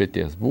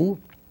Saint-Pétersbourg,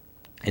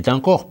 est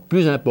encore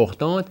plus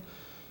importante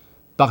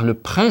par le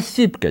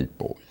principe qu'elle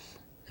pose.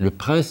 Le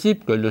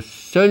principe que le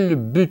seul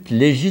but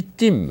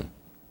légitime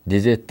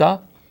des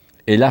États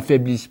est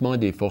l'affaiblissement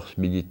des forces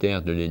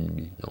militaires de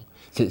l'ennemi.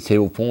 C'est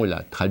au fond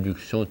la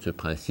traduction de ce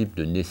principe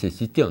de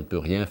nécessité. On ne peut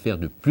rien faire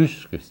de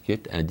plus que ce qui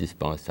est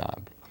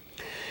indispensable.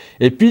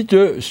 Et puis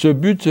que ce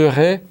but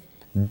serait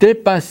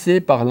dépassé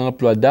par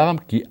l'emploi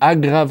d'armes qui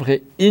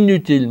aggraverait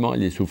inutilement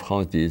les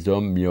souffrances des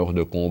hommes mis hors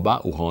de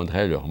combat ou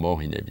rendrait leur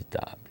mort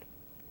inévitable.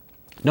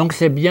 Donc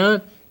c'est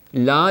bien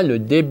là le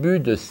début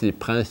de ces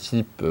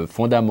principes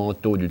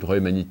fondamentaux du droit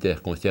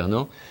humanitaire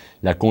concernant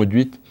la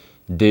conduite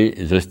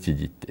des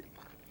hostilités.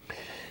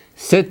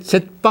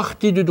 Cette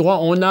partie du droit,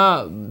 on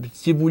a,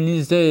 si vous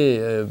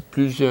lisez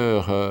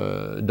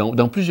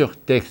dans plusieurs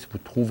textes, vous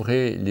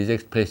trouverez les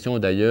expressions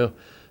d'ailleurs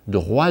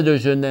droit de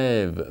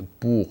Genève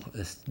pour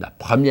la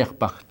première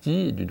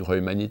partie du droit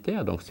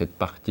humanitaire, donc cette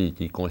partie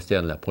qui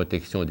concerne la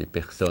protection des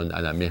personnes à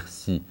la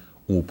merci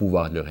ou au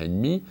pouvoir de leur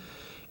ennemi,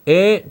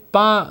 et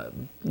pas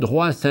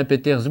droit à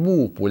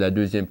Saint-Pétersbourg pour la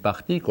deuxième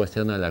partie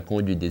concernant la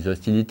conduite des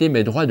hostilités,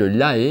 mais droit de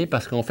La Haye,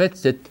 parce qu'en fait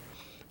c'est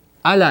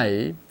à La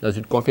Haye, dans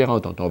une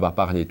conférence dont on va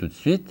parler tout de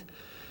suite,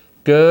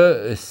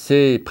 que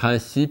ces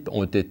principes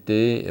ont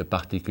été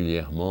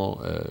particulièrement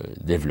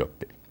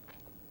développés.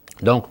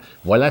 Donc,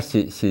 voilà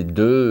ces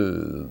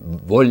deux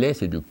volets,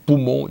 ces deux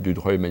poumons du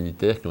droit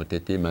humanitaire qui ont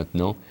été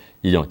maintenant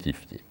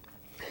identifiés.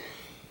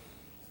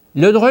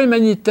 Le droit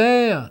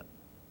humanitaire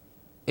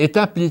est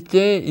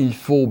appliqué, il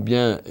faut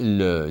bien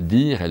le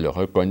dire et le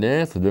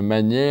reconnaître, de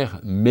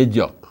manière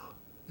médiocre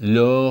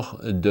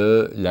lors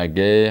de la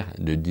guerre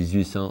de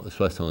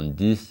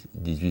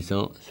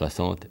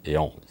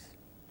 1870-1871.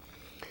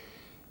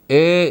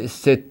 Et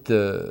cette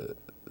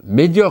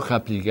médiocre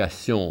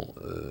application,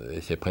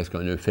 c'est presque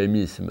un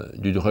euphémisme,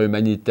 du droit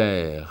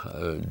humanitaire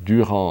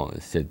durant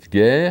cette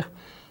guerre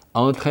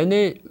a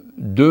entraîné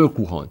deux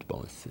courants de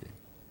pensée.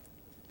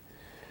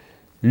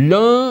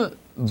 L'un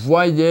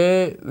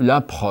voyait la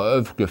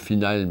preuve que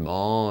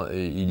finalement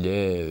il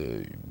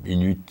est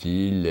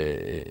inutile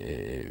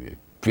et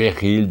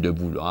péril de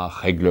vouloir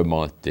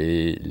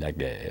réglementer la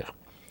guerre.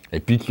 Et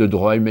puis que le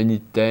droit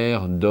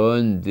humanitaire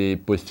donne des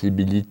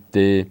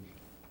possibilités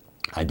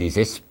à des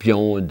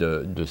espions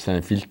de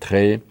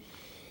s'infiltrer,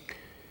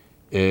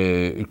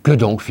 que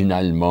donc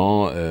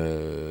finalement,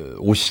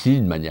 aussi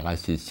de manière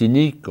assez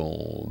cynique,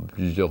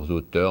 plusieurs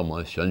auteurs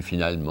mentionnent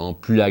finalement,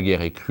 plus la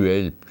guerre est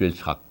cruelle, plus elle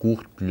sera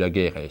courte, plus la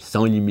guerre est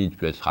sans limite,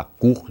 plus elle sera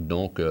courte,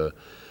 donc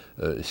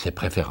c'est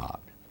préférable.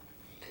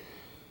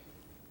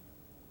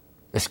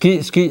 Ce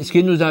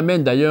qui nous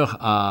amène d'ailleurs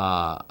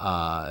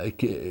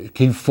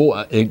qu'il faut,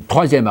 et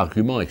troisième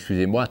argument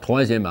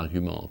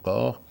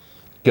encore,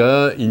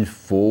 il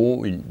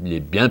est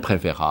bien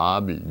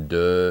préférable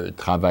de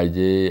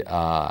travailler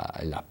à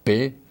la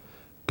paix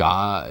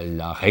qu'à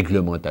la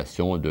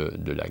réglementation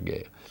de la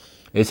guerre.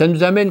 Et ça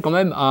nous amène quand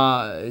même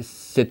à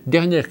cette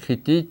dernière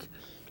critique,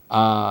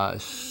 à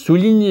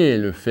souligner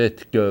le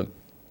fait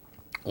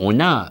qu'on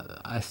a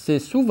assez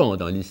souvent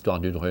dans l'histoire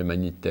du droit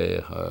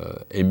humanitaire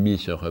émis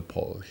ce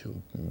reproche.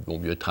 Il vaut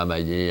mieux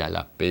travailler à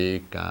la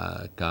paix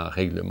qu'à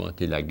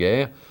réglementer la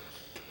guerre.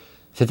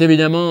 C'est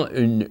évidemment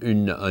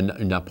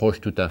une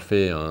approche tout à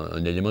fait,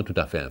 un élément tout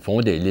à fait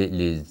infondé.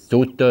 Les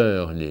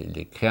auteurs,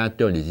 les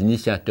créateurs, les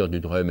initiateurs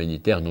du droit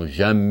humanitaire n'ont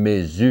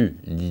jamais eu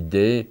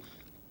l'idée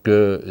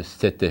que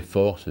cet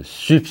effort se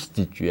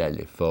substituait à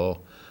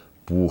l'effort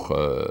pour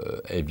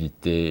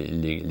éviter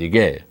les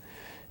guerres.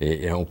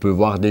 Et on peut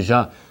voir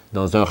déjà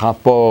dans un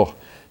rapport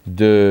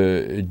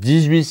de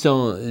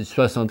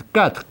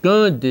 1864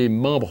 qu'un des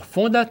membres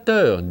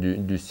fondateurs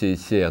du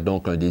CICR,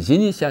 donc un des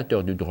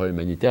initiateurs du droit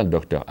humanitaire, le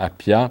docteur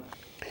Appia,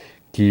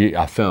 qui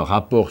a fait un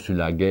rapport sur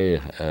la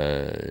guerre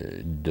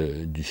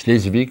du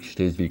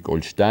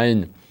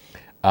Schleswig-Holstein,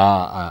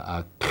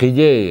 a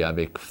crié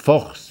avec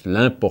force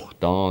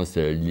l'importance,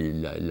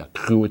 la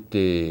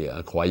cruauté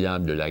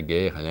incroyable de la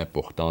guerre et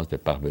l'importance de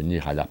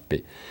parvenir à la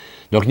paix.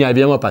 Donc il n'y a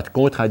évidemment pas de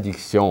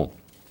contradiction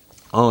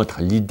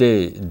entre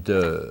l'idée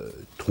de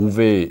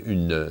trouver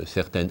un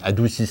certain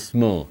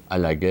adoucissement à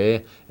la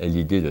guerre et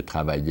l'idée de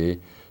travailler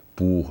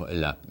pour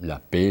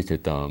la paix.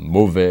 C'est un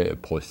mauvais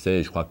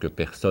procès. Je crois que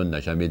personne n'a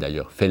jamais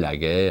d'ailleurs fait la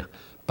guerre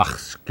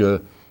parce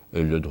que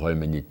le droit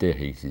humanitaire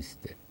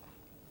existait.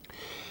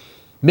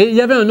 Mais il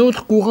y avait un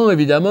autre courant,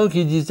 évidemment,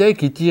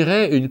 qui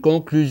tirait une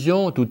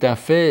conclusion tout à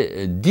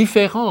fait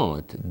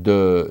différente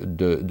de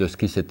ce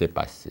qui s'était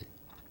passé.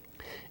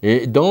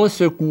 Et dans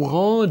ce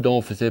courant,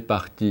 dont faisait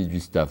partie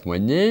Gustave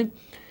Moynier,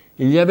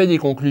 il y avait des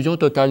conclusions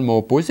totalement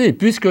opposées.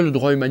 Puisque le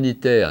droit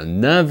humanitaire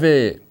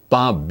n'avait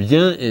pas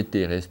bien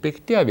été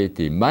respecté, avait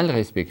été mal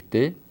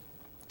respecté,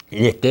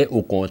 il était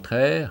au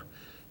contraire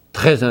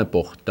très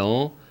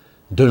important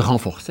de le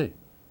renforcer.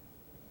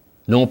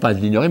 Non pas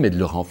de l'ignorer, mais de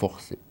le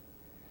renforcer,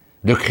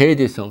 de créer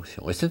des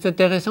sanctions. Et c'est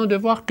intéressant de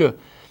voir que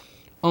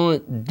en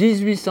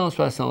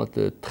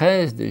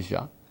 1873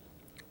 déjà,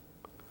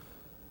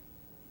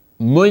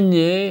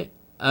 Moynier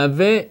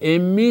avait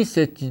émis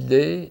cette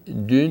idée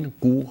d'une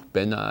cour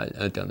pénale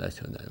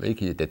internationale. Vous voyez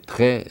qu'il était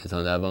très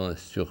en avance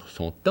sur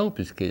son temps,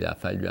 puisqu'il a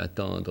fallu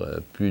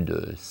attendre plus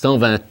de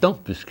 120 ans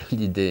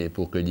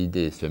pour que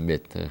l'idée se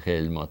mette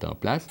réellement en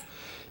place.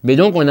 Mais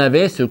donc on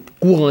avait ce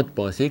courant de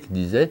pensée qui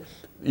disait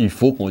il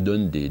faut qu'on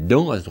donne des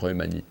dons à ce droit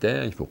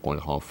humanitaire, il faut qu'on le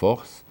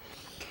renforce.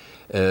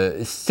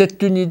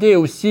 C'est une idée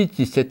aussi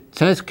qui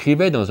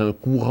s'inscrivait dans un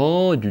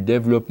courant du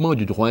développement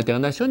du droit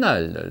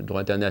international, le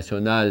droit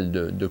international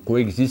de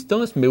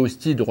coexistence, mais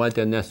aussi le droit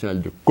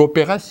international de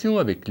coopération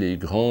avec les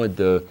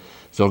grandes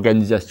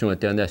organisations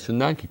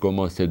internationales qui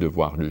commençaient de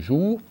voir le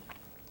jour,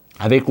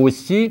 avec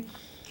aussi,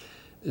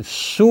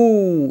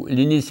 sous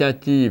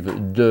l'initiative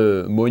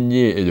de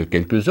Moynier et de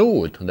quelques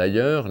autres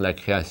d'ailleurs, la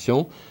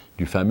création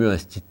du fameux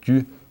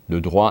Institut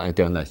de droit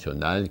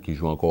international qui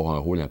joue encore un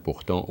rôle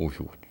important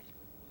aujourd'hui.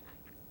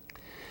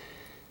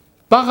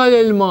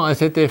 Parallèlement à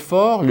cet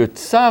effort, le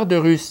tsar de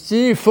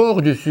Russie,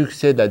 fort du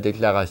succès de la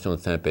déclaration de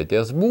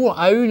Saint-Pétersbourg,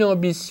 a eu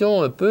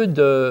l'ambition un peu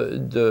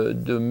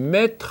de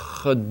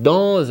mettre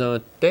dans un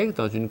texte,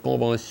 dans une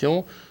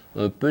convention,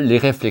 un peu les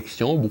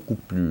réflexions beaucoup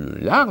plus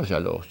larges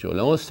alors sur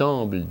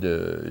l'ensemble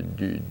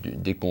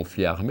des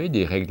conflits armés,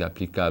 des règles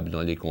applicables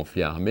dans les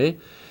conflits armés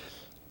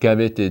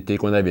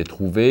qu'on avait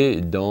trouvées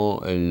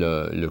dans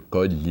le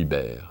Code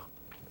Libère.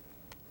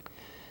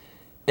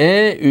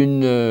 Et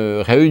une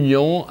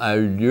réunion a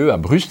eu lieu à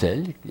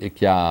Bruxelles,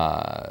 qui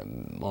a,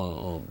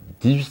 en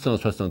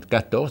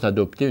 1874,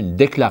 adopté une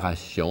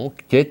déclaration,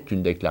 qui est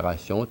une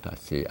déclaration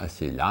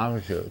assez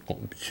large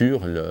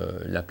sur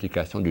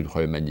l'application du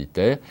droit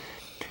humanitaire.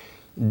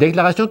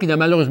 Déclaration qui n'a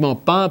malheureusement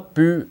pas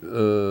pu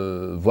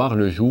voir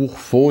le jour,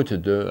 faute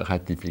de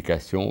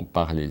ratification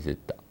par les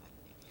États.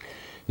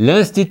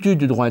 L'Institut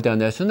du droit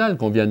international,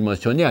 qu'on vient de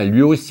mentionner, a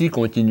lui aussi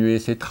continué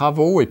ses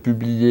travaux et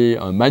publié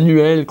un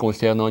manuel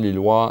concernant les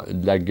lois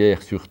de la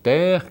guerre sur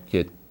Terre, qui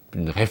est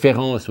une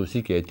référence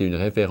aussi, qui a été une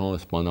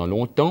référence pendant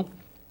longtemps.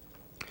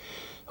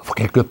 Enfin,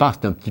 quelque part,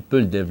 c'est un petit peu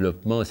le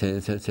développement, c'est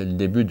le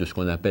début de ce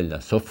qu'on appelle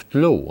la soft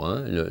law,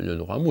 hein, le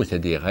droit mou. C'est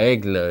des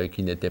règles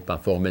qui n'étaient pas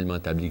formellement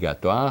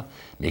obligatoires,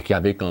 mais qui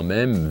avaient quand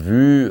même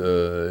vu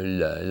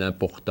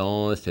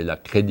l'importance et la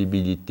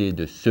crédibilité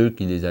de ceux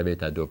qui les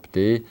avaient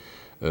adoptées,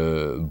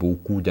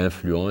 beaucoup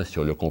d'influence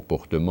sur le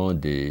comportement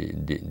des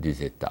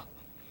États.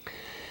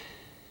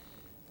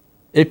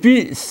 Et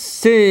puis,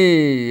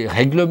 ces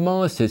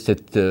règlements,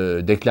 cette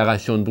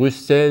déclaration de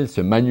Bruxelles, ce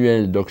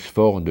manuel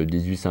d'Oxford de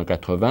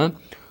 1880,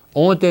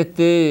 ont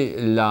été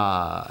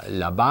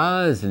la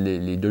base,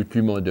 les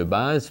documents de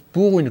base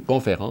pour une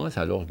conférence,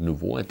 alors de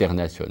nouveau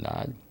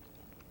internationale,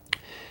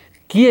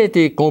 qui a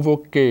été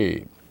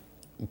convoquée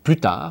plus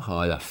tard,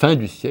 à la fin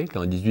du siècle,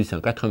 en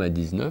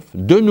 1899,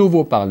 de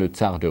nouveau par le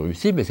tsar de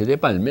Russie, mais ce n'était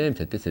pas le même,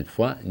 c'était cette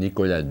fois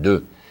Nicolas II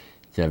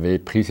qui avait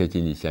pris cette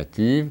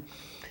initiative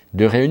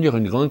de réunir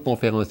une grande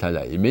conférence à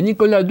La Haye. Mais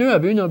Nicolas II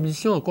avait une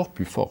ambition encore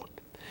plus forte.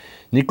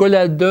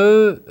 Nicolas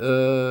II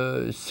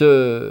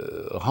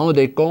se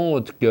rendait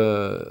compte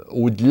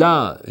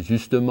qu'au-delà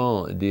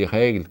justement des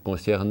règles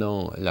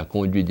concernant la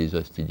conduite des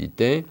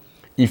hostilités,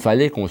 il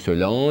fallait qu'on se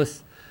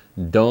lance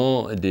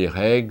dans des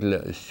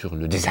règles sur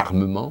le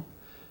désarmement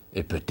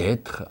et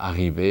peut-être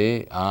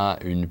arriver à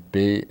une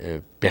paix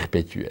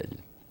perpétuelle.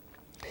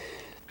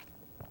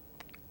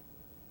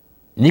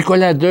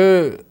 Nicolas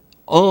II,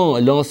 en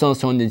lançant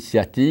son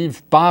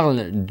initiative,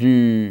 parle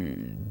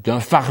d'un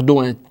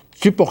fardeau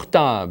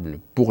insupportable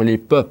pour les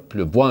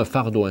peuples, voit un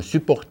fardeau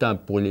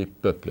insupportable pour les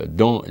peuples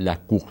dans la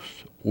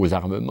course aux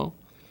armements,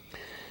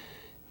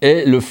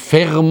 et le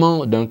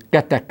ferment d'un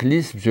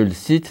cataclysme, je le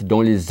cite,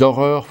 dont les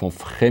horreurs font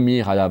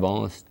frémir à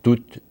l'avance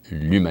toute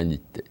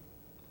l'humanité.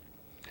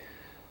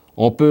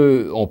 On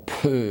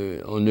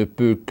ne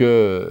peut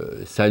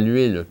que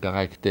saluer le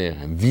caractère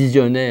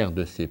visionnaire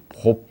de ces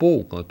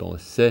propos quand on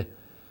sait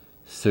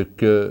ce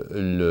que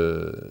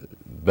le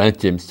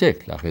XXe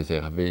siècle a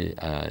réservé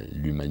à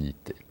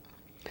l'humanité.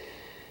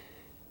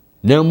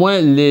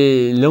 Néanmoins,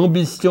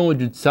 l'ambition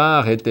du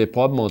tsar était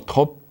probablement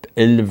trop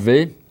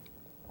élevée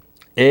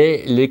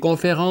et la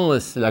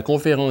conférence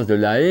de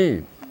La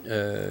Haye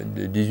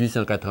de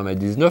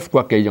 1899,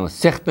 quoique ayant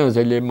certains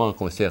éléments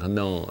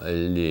concernant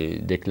les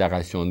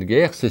déclarations de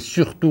guerre, s'est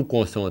surtout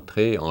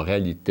concentrée en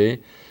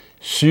réalité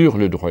sur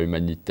le droit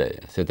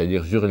humanitaire,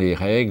 c'est-à-dire sur les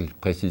règles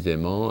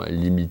précisément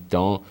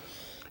limitant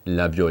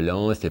la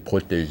violence et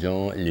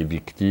protégeant les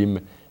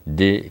victimes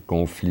des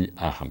conflits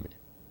armés.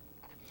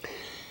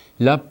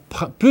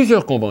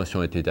 Plusieurs conventions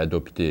ont été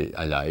adoptées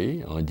à La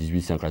Haye en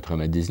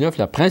 1899.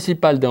 La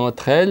principale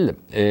d'entre elles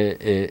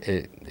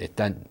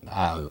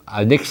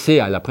annexée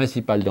à la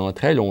principale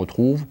d'entre elles, on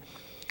trouve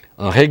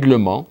un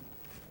règlement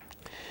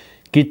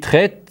qui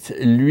traite,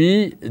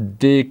 lui,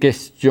 des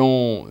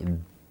questions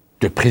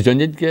de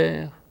prisonniers de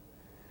guerre,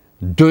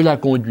 de la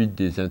conduite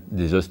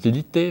des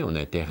hostilités. On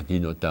interdit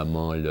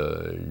notamment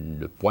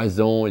le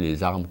poison,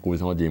 les armes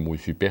causant des maux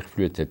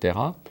superflus, etc.,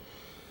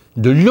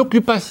 de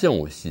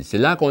l'occupation aussi. C'est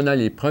là qu'on a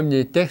les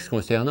premiers textes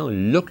concernant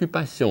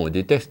l'occupation,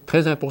 des textes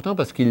très importants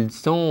parce qu'ils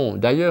sont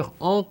d'ailleurs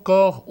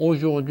encore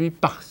aujourd'hui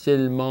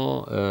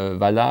partiellement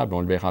valables,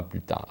 on le verra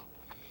plus tard.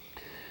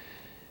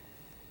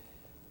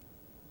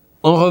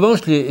 En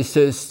revanche,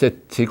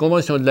 ces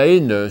conventions de La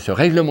Haye, ce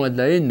règlement de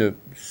La Haye ne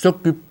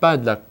s'occupe pas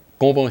de la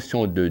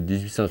convention de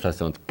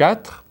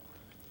 1864,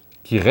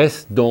 qui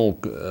reste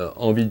donc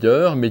en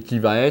vigueur, mais qui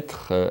va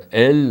être,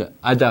 elle,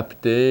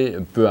 adaptée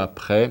peu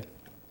après,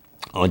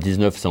 en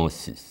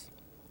 1906.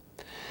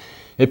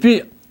 Et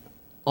puis,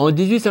 en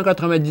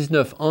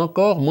 1899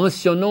 encore,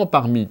 mentionnons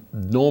parmi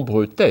de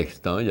nombreux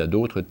textes, il y a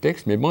d'autres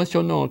textes, mais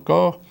mentionnons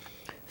encore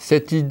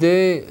cette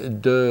idée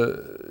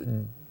de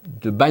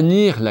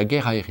bannir la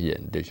guerre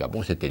aérienne. Déjà,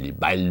 bon, c'était les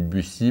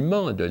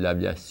balbutiements de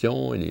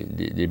l'aviation,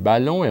 les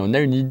ballons, et on a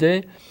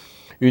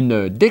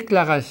une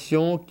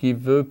déclaration qui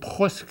veut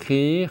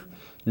proscrire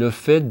le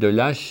fait de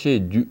lâcher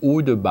du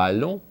haut de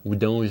ballon ou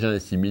d'engins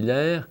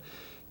similaires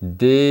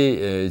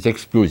des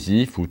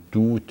explosifs ou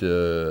toute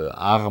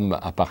arme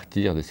à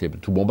partir de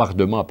tout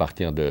bombardement à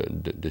partir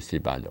de ces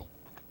ballons.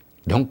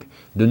 Donc,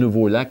 de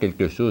nouveau là,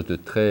 quelque chose de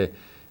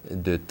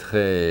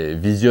très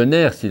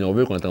visionnaire, si l'on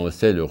veut, quand on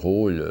sait le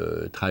rôle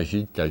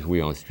tragique qu'a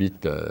joué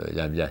ensuite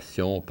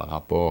l'aviation par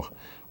rapport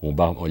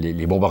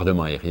les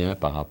bombardements aériens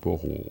par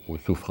rapport aux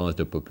souffrances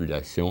de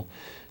population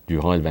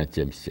durant le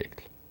XXe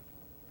siècle.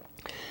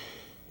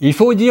 Il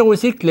faut dire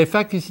aussi que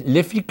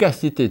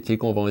l'efficacité de ces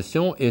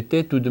conventions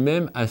était tout de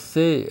même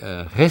assez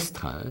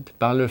restreinte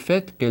par le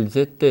fait qu'elles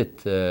étaient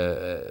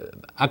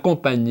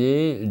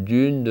accompagnées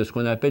de ce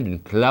qu'on appelle une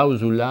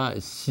clausula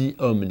si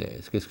omnes.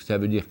 Qu'est-ce que ça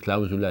veut dire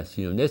clausula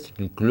si omnes? C'est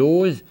une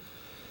clause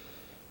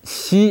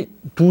si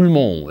tout le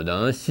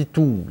monde, si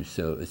tous,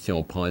 si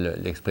on prend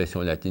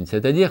l'expression latine.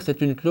 C'est-à-dire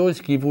c'est une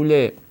clause qui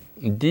voulait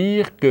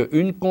dire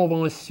qu'une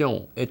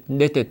convention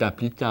n'était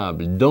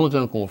applicable dans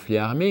un conflit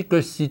armé que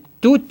si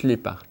toutes les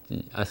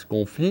parties à ce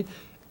conflit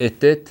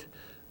étaient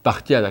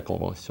parties à la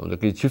convention. Donc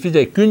il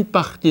suffisait qu'une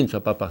partie ne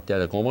soit pas partie à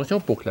la convention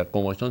pour que la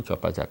convention ne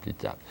soit pas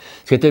applicable.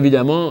 Ce qui est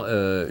évidemment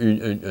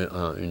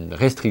une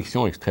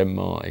restriction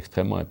extrêmement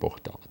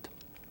importante.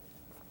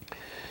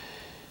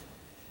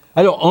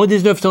 Alors, en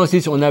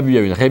 1906, on a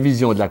vu une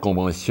révision de la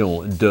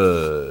Convention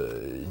de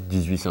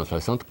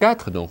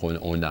 1864, donc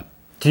on a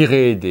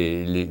tiré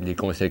les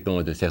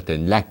conséquences de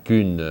certaines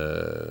lacunes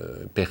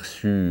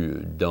perçues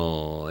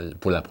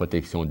pour la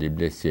protection des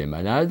blessés et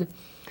malades.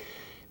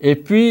 Et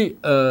puis,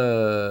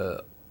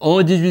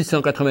 En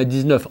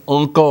 1899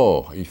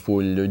 encore, il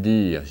faut le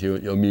dire, j'ai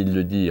omis de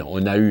le dire,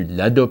 on a eu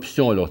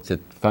l'adoption lors de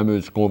cette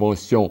fameuse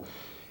convention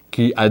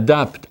qui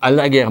adapte à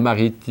la guerre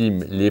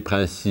maritime les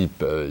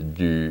principes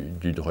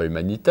du droit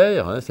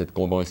humanitaire. Hein, cette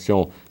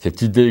convention,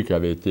 cette idée qui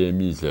avait été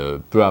émise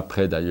peu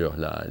après d'ailleurs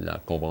la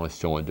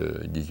convention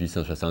de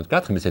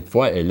 1864, mais cette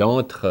fois elle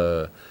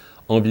entre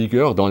en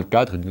vigueur dans le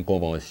cadre d'une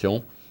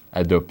convention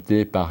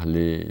adoptée par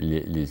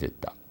les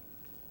États.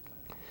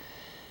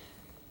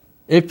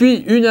 Et puis,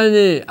 une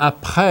année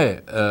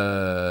après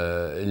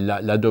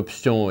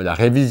l'adoption, la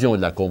révision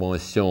de la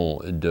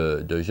Convention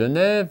de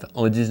Genève,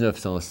 en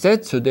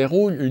 1907, se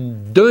déroule une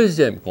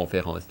deuxième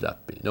conférence de la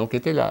paix. Donc,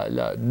 était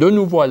de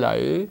nouveau à La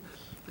Haye.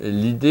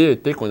 L'idée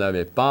était qu'on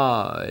n'avait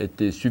pas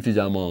été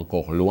suffisamment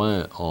encore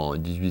loin en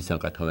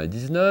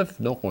 1899,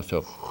 donc on se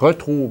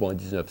retrouve en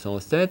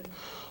 1907,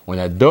 on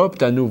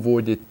adopte à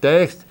nouveau des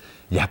textes.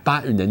 Il n'y a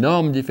pas une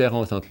énorme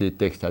différence entre les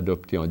textes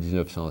adoptés en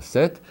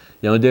 1907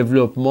 et un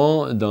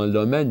développement dans le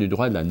domaine du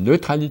droit de la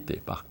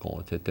neutralité, par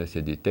contre.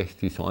 C'est des textes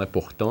qui sont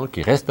importants,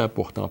 qui restent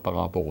importants par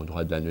rapport au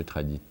droit de la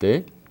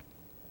neutralité.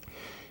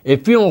 Et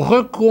puis on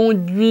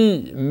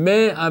reconduit,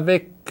 mais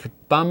avec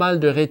pas mal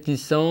de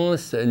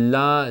réticence,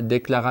 la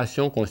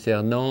déclaration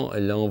concernant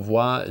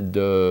l'envoi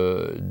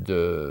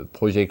de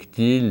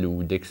projectiles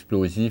ou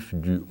d'explosifs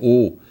du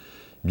haut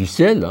du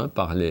ciel, hein,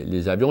 par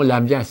les avions.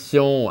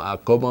 L'aviation a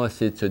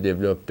commencé de se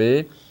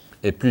développer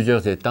et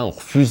plusieurs États ont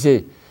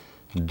refusé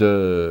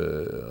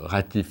de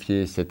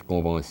ratifier cette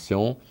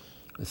convention,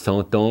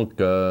 sentant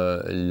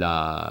que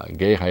la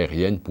guerre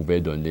aérienne pouvait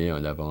donner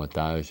un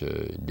avantage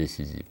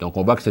décisif. Donc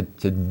on voit que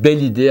cette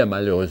belle idée a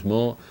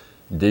malheureusement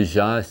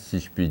déjà, si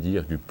je puis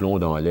dire, du plomb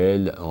dans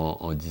l'aile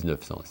en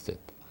 1907.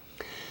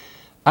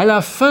 À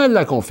la fin de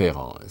la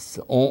conférence,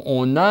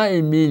 on a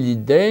émis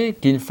l'idée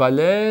qu'il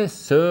fallait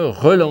se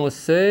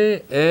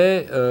relancer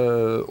et,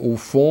 au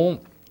fond,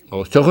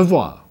 se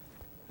revoir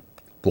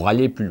pour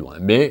aller plus loin.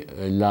 Mais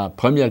la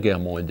Première Guerre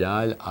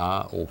mondiale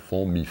a, au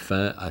fond, mis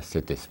fin à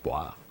cet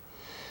espoir.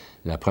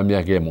 La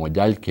Première Guerre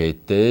mondiale qui a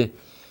été,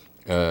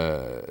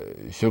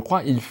 je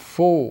crois, il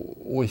faut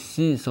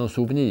aussi s'en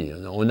souvenir.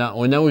 On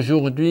a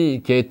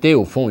aujourd'hui, qui a été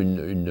au fond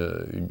une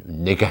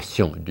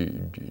négation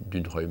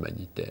du droit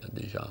humanitaire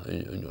déjà,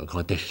 un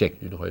grand échec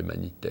du droit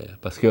humanitaire.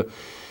 Parce que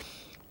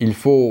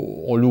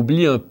on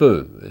l'oublie un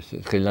peu.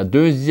 La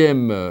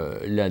deuxième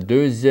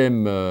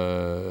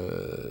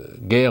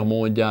guerre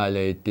mondiale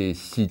a été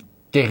si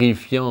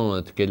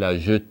terrifiante qu'elle a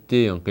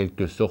jeté en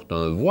quelque sorte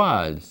un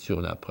voile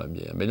sur la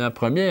première. Mais la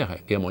Première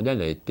Guerre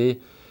mondiale a été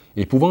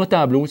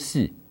épouvantable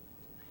aussi.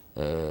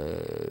 Dans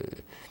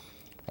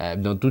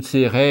toutes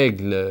ces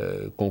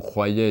règles qu'on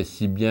croyait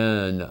si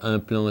bien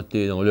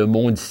implantées dans le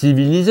monde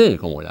civilisé,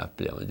 comme on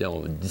l'appelait,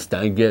 on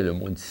distinguait le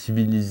monde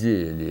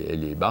civilisé et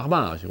les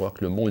barbares. Je crois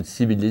que le monde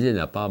civilisé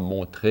n'a pas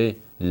montré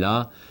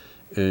là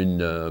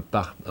un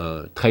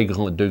très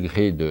grand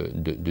degré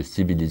de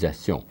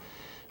civilisation.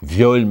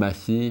 Viols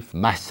massifs,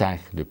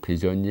 massacres de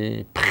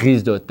prisonniers,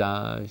 prise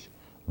d'otages,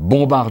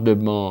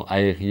 bombardements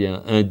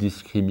aériens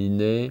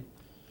indiscriminés.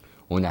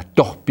 On a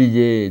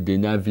torpillé des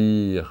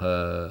navires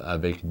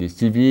avec des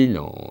civils.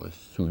 On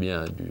se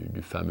souvient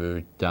du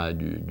fameux tas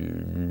du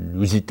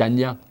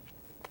Lusitania,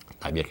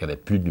 un navire qui avait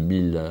plus de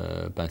 1000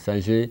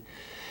 passagers.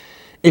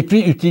 Et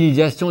puis,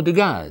 utilisation de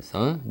gaz,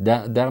 hein,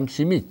 d'armes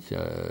chimiques.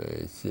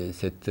 C'est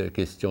cette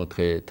question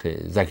très,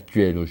 très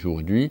actuelle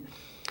aujourd'hui.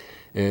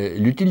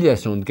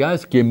 L'utilisation de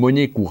gaz qui est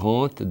monnaie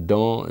courante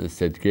dans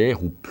cette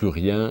guerre où plus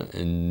rien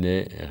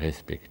n'est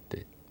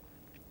respecté.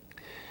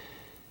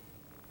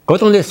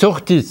 Quand on est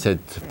sorti de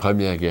cette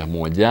Première Guerre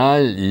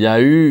mondiale, il y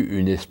a eu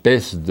une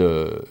espèce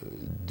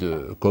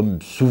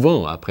comme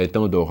souvent après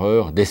tant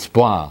d'horreur,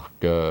 d'espoir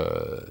que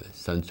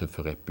ça ne se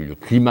ferait plus. Le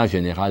climat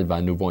général va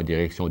à nouveau en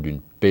direction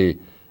d'une paix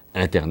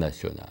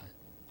internationale.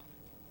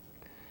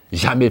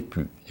 Jamais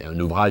plus. Il y a un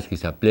ouvrage qui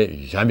s'appelait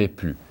 « Jamais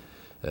plus ».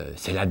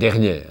 C'est la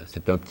dernière.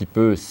 C'est un petit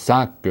peu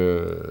ça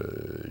que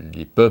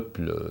les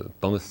peuples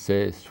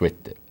pensaient,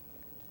 souhaitaient.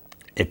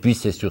 Et puis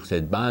c'est sur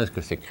cette base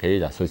que s'est créée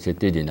la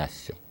Société des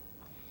Nations.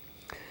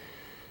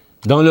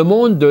 Dans le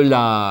monde de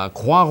la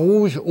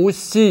Croix-Rouge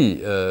aussi,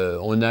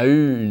 on a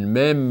eu une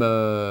même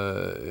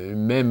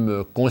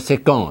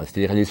conséquence.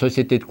 C'est-à-dire les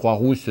sociétés de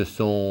Croix-Rouge se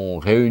sont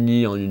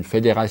réunies en une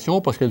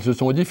fédération parce qu'elles se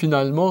sont dit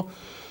finalement,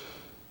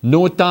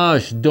 nos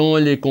tâches dans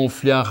les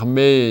conflits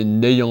armés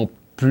n'ayant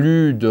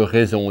plus de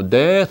raison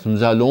d'être,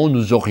 nous allons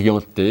nous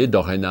orienter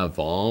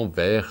dorénavant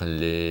vers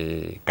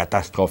les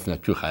catastrophes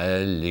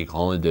naturelles, les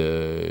grandes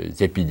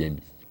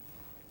épidémies.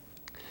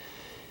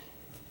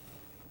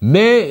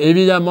 Mais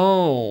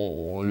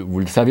évidemment, vous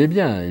le savez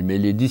bien, mais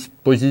les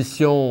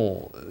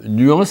dispositions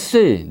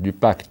nuancées du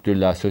pacte de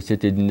la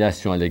Société des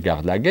Nations à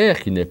l'égard de la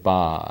guerre, qui n'est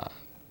pas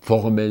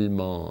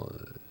formellement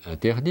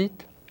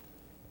interdite,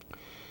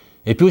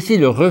 et puis aussi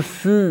le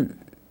refus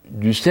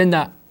du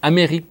Sénat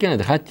américain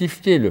de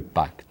ratifier le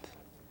pacte.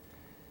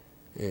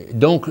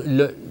 Donc,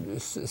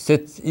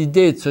 cette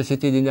idée de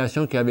Société des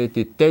Nations qui avait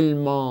été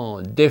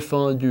tellement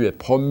défendue et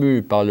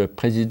promue par le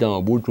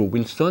président Woodrow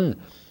Wilson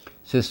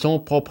c'est son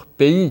propre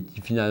pays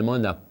qui finalement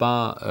n'a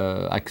pas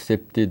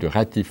accepté de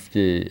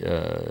ratifier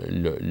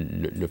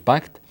le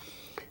pacte.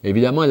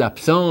 Évidemment,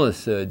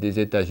 l'absence des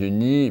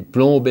États-Unis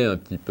plombait un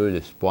petit peu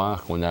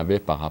l'espoir qu'on avait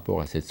par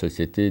rapport à cette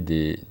société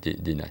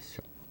des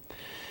nations.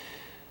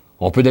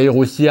 On peut d'ailleurs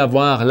aussi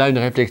avoir là une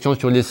réflexion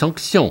sur les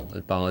sanctions,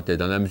 parenthèse,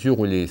 dans la mesure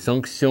où les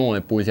sanctions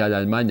imposées à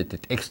l'Allemagne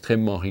étaient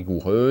extrêmement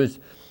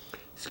rigoureuses,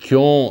 ce qui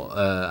ont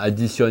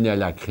additionné à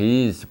la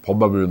crise,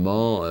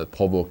 probablement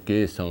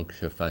provoqué, sans que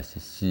je fasse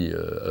ici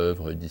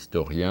œuvre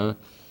d'historien,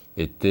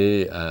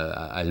 était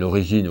à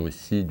l'origine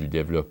aussi du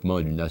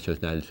développement du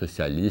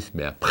national-socialisme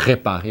et a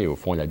préparé au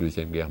fond la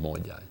Deuxième Guerre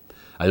mondiale.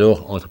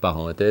 Alors, entre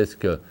parenthèses,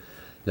 que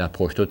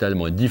l'approche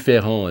totalement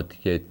différente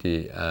qui a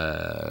été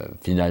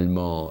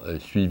finalement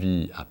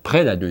suivie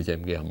après la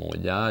Deuxième Guerre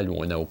mondiale, où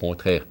on a au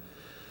contraire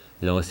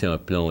lancé un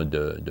plan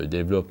de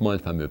développement, le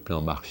fameux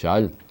plan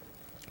Marshall,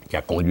 qui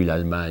a conduit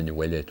l'Allemagne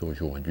où elle est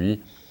aujourd'hui,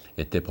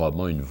 était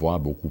probablement une voie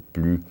beaucoup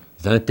plus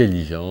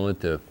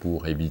intelligente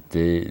pour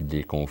éviter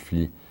des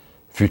conflits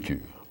futurs.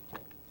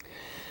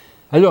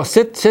 Alors,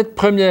 cette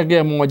Première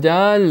Guerre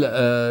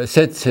mondiale,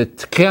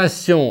 cette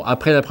création,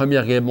 après la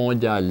Première Guerre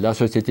mondiale, la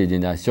Société des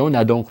Nations,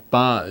 n'a donc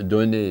pas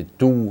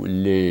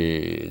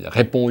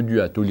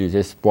répondu à tous les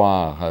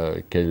espoirs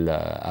qu'elle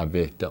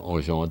avait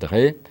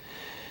engendrés.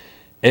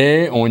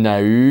 Et on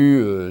a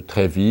eu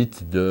très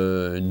vite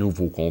de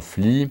nouveaux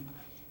conflits,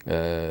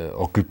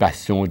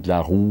 occupation de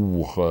la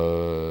Ruhr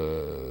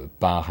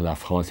par la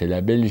France et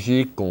la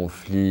Belgique,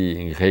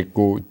 conflit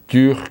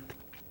gréco-turc,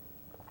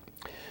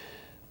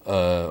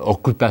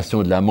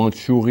 occupation de la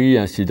Mandchourie,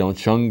 incident de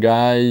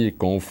Shanghai,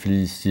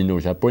 conflit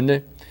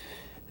sino-japonais,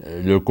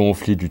 le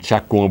conflit du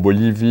Chaco en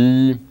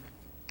Bolivie,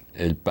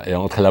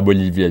 entre la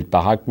Bolivie et le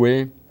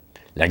Paraguay,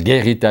 la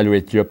guerre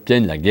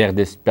italo-éthiopienne, la guerre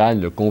d'Espagne,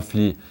 le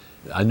conflit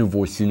à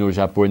nouveau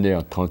sino-japonais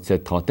en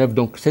 1937-1939.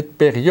 Donc cette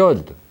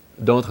période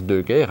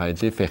d'entre-deux-guerres a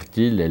été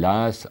fertile,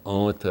 hélas,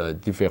 entre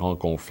différents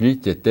conflits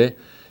qui étaient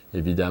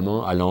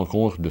évidemment à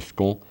l'encontre de ce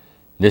qu'on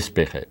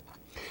espérait.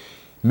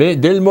 Mais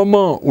dès le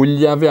moment où il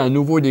y avait à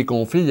nouveau des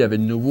conflits, il y avait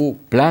de nouveau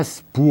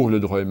place pour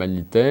le droit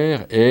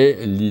humanitaire et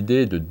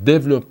l'idée de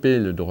développer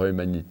le droit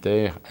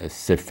humanitaire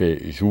s'est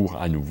fait jour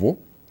à nouveau.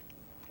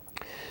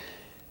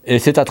 Et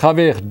c'est à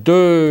travers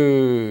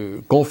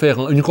une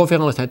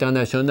conférence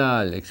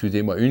internationale qui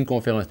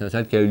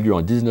a eu lieu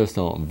en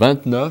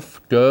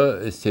 1929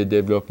 que ces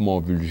développements ont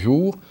vu le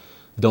jour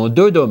dans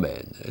deux domaines.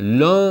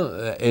 L'un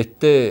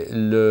était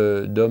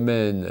le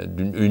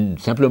domaine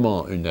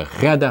simplement une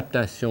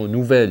réadaptation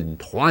nouvelle, une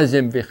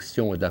troisième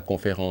version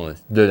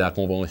de la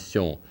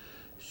Convention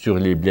sur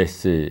les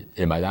blessés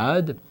et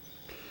malades.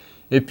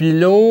 Et puis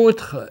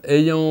l'autre,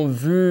 ayant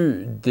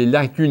vu des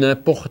lacunes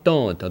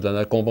importantes dans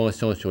la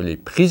Convention sur les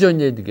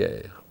prisonniers de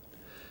guerre,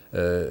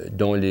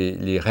 dont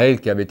les règles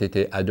qui avaient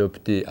été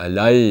adoptées à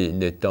La Haye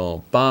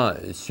n'étant pas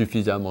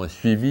suffisamment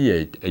suivies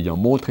et ayant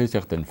montré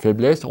certaines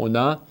faiblesses, on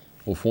a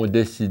au fond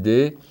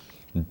décidé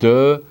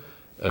de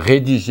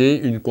rédiger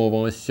une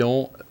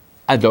convention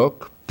ad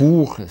hoc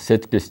pour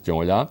cette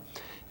question-là.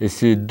 Et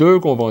ces deux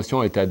conventions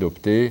ont été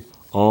adoptées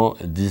en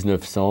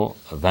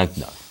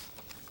 1929.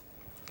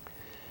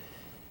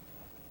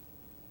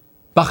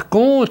 Par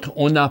contre,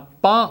 on n'a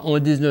pas en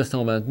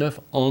 1929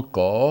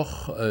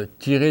 encore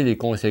tiré les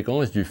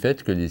conséquences du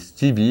fait que les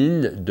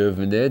civils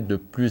devenaient de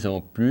plus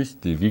en plus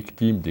des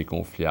victimes des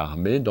conflits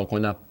armés. Donc on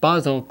n'a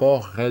pas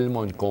encore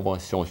réellement une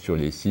convention sur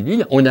les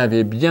civils. On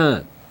avait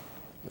bien,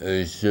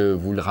 je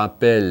vous le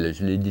rappelle,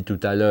 je l'ai dit tout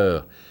à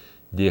l'heure,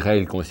 des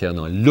règles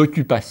concernant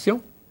l'occupation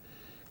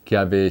qui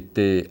avaient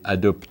été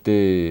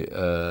adoptées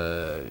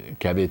à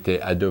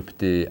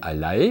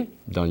La Haye,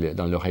 dans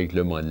le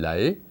règlement de La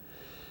Haye.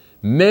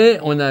 Mais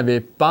on n'avait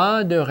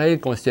pas de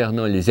règles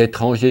concernant les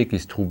étrangers qui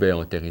se trouvaient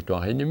en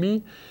territoire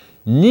ennemi,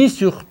 ni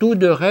surtout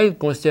de règles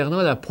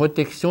concernant la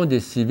protection des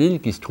civils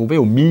qui se trouvaient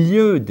au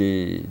milieu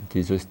des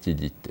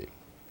hostilités.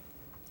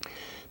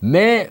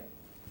 Mais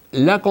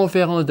la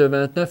conférence de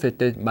 29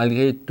 était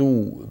malgré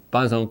tout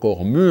pas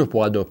encore mûre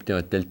pour adopter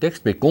un tel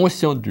texte, mais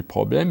consciente du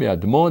problème et a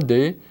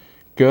demandé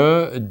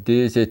que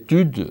des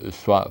études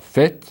soient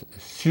faites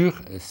sur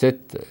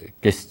cette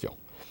question.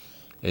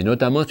 Et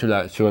notamment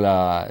sur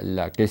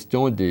la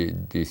question des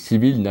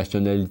civils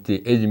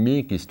nationalités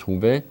ennemies qui se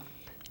trouvaient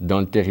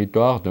dans le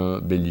territoire d'un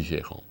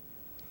belligérant.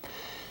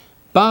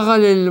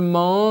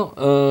 Parallèlement,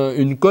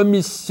 une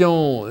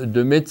commission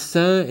de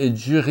médecins et de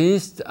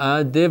juristes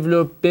a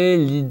développé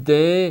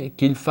l'idée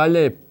qu'il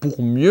fallait,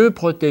 pour mieux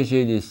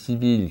protéger les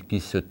civils qui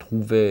se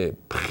trouvaient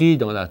pris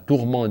dans la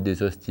tourmente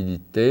des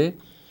hostilités,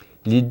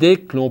 l'idée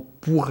que l'on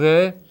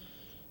pourrait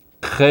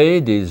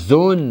créer des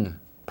zones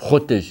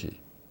protégées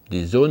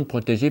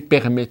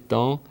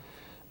permettant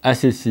à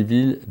ces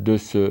civils de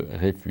se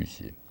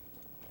réfugier.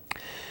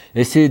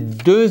 Et ces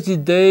deux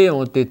idées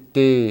ont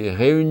été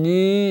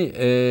réunies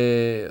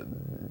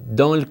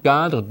dans le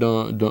cadre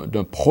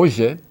d'un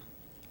projet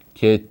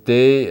qui a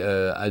été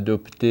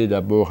adopté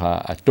d'abord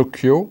à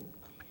Tokyo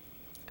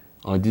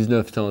en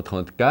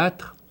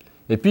 1934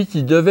 et puis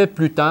qui devaient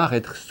plus tard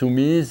être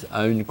soumises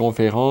à une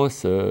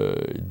conférence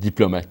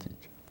diplomatique.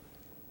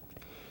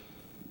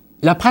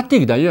 La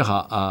pratique, d'ailleurs,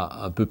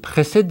 a un peu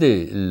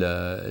précédé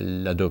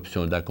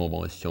l'adoption de la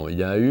Convention. Il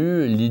y a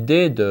eu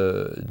l'idée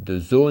de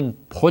zones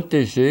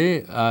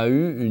protégées, a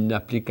eu une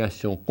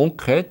application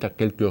concrète à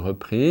quelques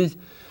reprises.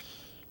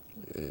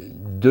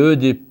 Deux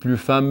des plus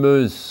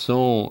fameuses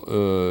sont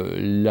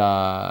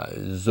la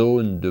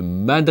zone de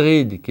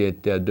Madrid qui a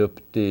été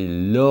adoptée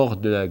lors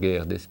de la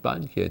guerre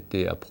d'Espagne, qui a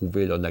été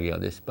approuvée lors de la guerre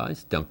d'Espagne.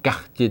 C'était un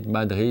quartier de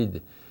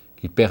Madrid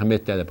qui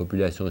permettait à la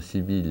population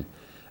civile,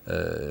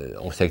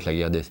 on sait que la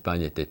guerre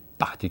d'Espagne était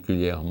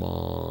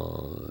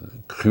particulièrement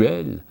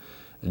cruelle,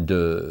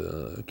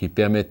 qui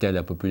permettait à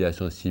la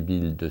population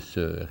civile de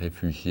se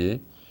réfugier.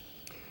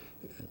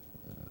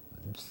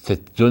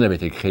 Cette zone avait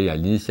été créée à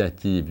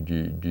l'initiative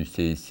du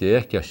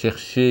CICR qui a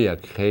cherché à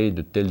créer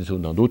de telles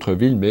zones dans d'autres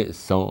villes, mais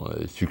sans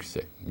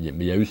succès. Mais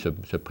il y a eu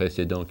ce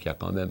précédent qui a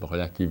quand même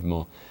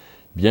relativement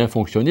bien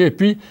fonctionné. Et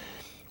puis,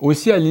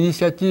 aussi à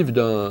l'initiative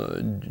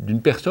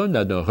d'une personne,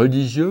 d'un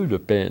religieux, le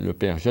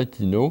père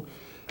Jatino,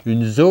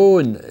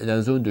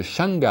 la zone de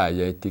Shanghai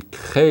a été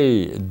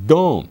créée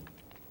dans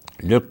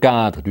le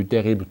cadre du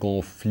terrible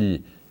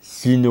conflit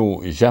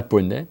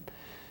sino-japonais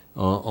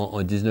en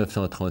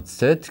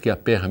 1937, ce qui a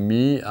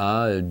permis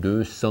à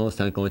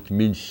 250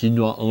 000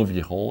 Chinois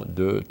environ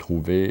de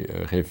trouver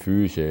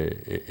refuge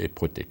et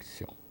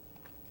protection.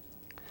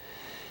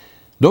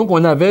 Donc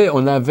on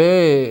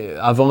avait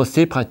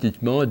avancé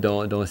pratiquement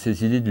dans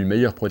ces idées d'une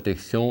meilleure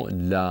protection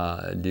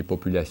des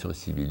populations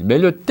civiles. Mais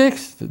le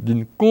texte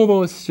d'une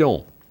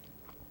convention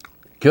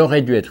qui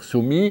aurait dû être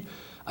soumis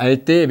a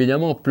été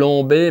évidemment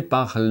plombé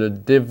par le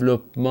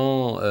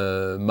développement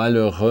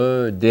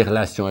malheureux des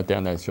relations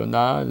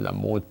internationales, la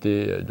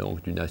montée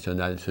donc du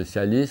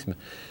national-socialisme,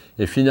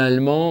 et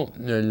finalement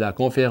la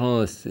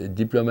conférence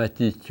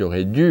diplomatique qui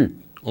aurait dû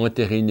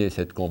entériner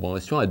cette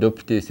convention,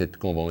 adopter cette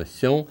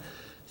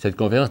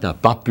conférence n'a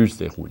pas pu se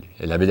dérouler.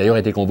 Elle avait d'ailleurs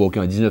été convoquée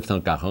en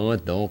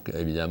 1940, donc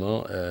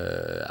évidemment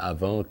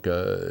avant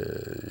que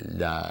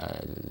la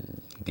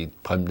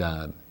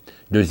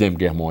Deuxième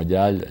Guerre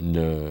mondiale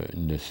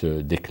ne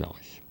se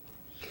déclenche.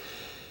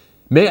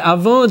 Mais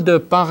avant de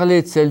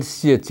parler de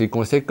celle-ci et de ses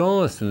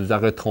conséquences, nous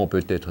arrêterons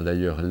peut-être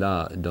d'ailleurs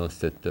là dans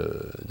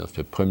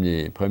ce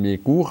premier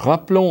cours,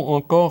 rappelons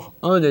encore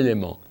un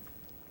élément.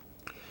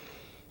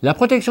 La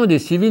protection des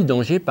civils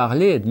dont j'ai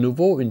parlé est de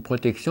nouveau une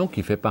protection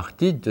qui fait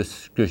partie de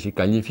ce que j'ai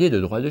qualifié de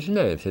droit de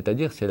Genève,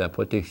 c'est-à-dire c'est la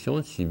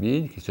protection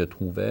civile qui se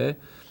trouvait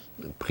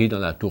pris dans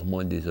la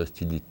tourmente des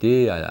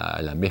hostilités,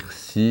 à la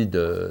merci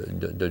de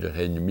leur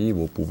ennemi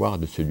ou au pouvoir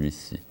de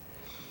celui-ci.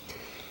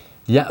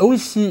 Il y a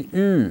aussi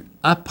eu,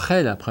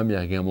 après la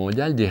Première Guerre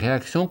mondiale, des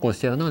réactions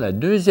concernant la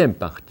deuxième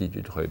partie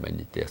du droit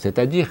humanitaire,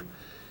 c'est-à-dire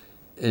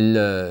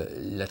la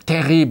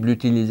terrible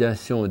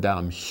utilisation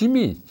d'armes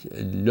chimiques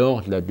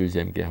lors de la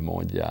Deuxième Guerre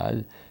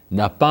mondiale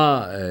n'a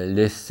pas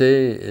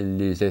laissé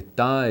les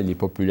États et les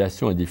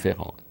populations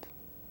indifférentes.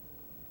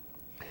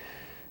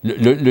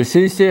 Le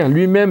CICR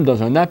lui-même,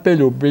 dans un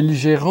appel aux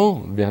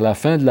belligérants vers la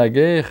fin de la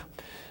guerre,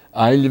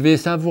 a élevé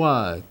sa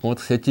voix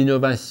contre cette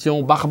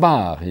innovation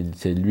barbare.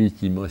 C'est lui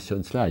qui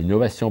mentionne cela,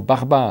 innovation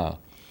barbare,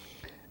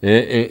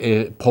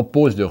 et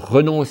propose de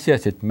renoncer à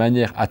cette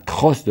manière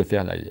atroce de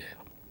faire la guerre.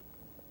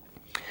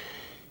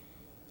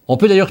 On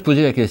peut d'ailleurs se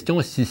poser la question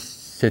si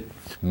cette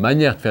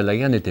manière de faire la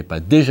guerre n'était pas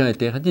déjà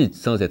interdite,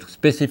 sans être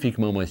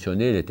spécifiquement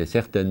mentionnée, elle était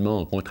certainement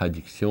en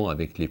contradiction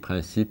avec les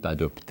principes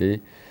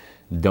adoptés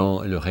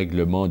dans le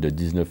règlement de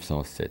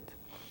 1907.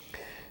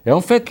 Et en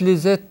fait,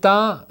 les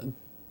États,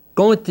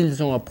 quand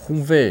ils ont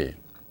approuvé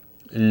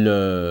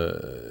dans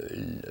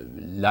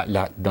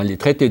les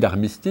traités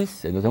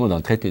d'armistice, et notamment dans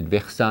le traité de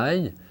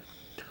Versailles,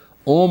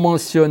 ont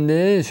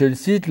mentionné, je le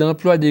cite,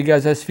 l'emploi des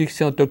gaz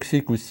asphyxiants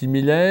toxiques ou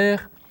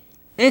similaires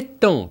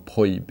étant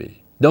prohibé.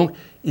 Donc,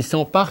 ils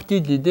sont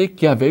partis de l'idée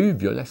qu'il y avait eu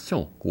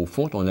violation, qu'au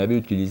fond, on avait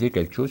utilisé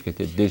quelque chose qui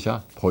était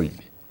déjà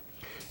prohibé.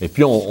 Et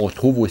puis, on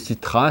trouve aussi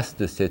trace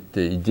de cette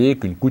idée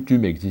qu'une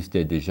coutume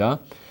existait déjà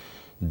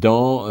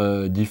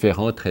dans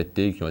différents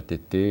traités qui ont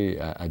été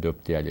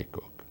adoptés à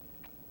l'époque.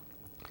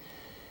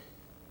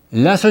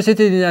 La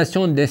Société des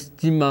Nations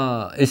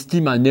estima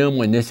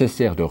néanmoins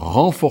nécessaire de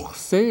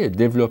renforcer et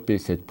développer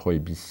cette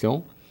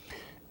prohibition,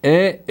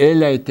 et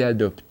elle a été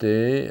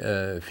adoptée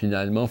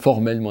finalement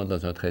formellement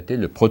dans un traité,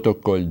 le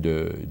protocole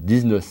de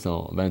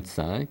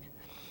 1925,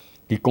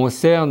 qui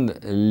concerne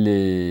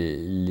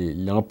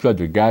l'emploi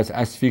de gaz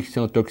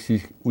asphyxiants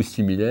toxiques ou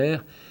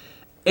similaires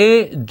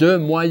et de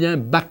moyens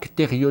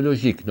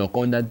bactériologiques. Donc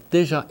on a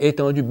déjà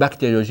étendu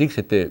bactériologique,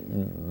 c'était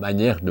une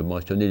manière de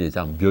mentionner les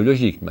armes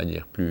biologiques, de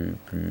manière plus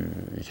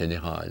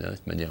générale, hein,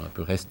 de manière un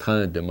peu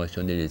restreinte de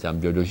mentionner les armes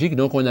biologiques.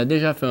 Donc on a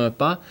déjà fait un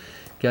pas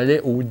qui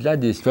allait au-delà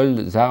des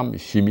seules armes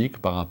chimiques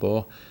par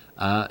rapport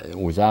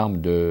aux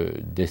armes de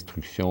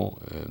destruction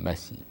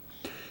massive.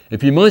 Et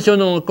puis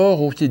mentionnons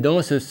encore aussi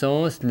dans ce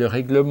sens le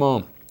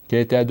règlement qui a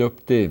été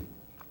adopté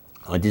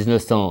en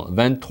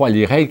 1923,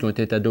 les règles qui ont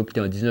été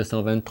adoptées en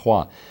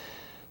 1923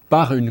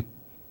 par une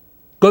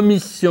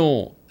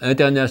commission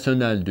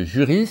international de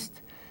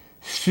juristes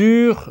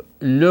sur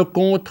le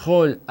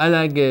contrôle à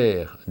la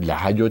guerre de la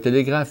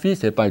radiotélégraphie,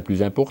 ce n'est pas le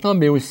plus important,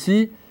 mais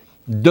aussi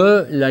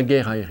de la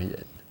guerre aérienne.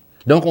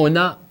 Donc on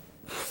a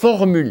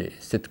formulé,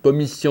 cette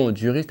commission de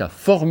juristes a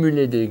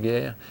formulé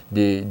des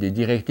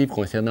directives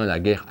concernant la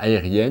guerre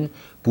aérienne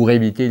pour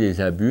éviter les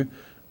abus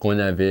qu'on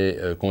avait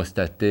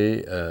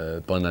constatés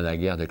pendant la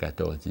guerre de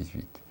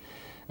 14-18.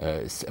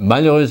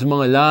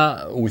 Malheureusement,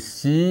 là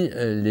aussi,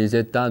 les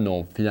États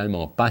n'ont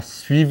finalement pas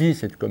suivi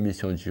cette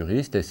commission de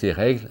juristes et ces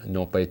règles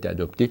n'ont pas été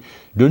adoptées.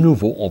 De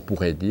nouveau, on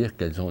pourrait dire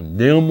qu'elles ont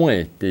néanmoins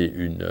été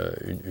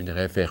une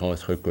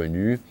référence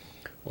reconnue.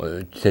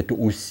 C'est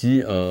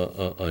aussi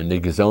un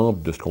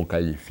exemple de ce qu'on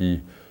qualifie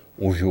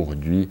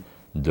aujourd'hui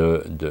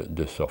de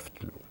soft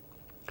law.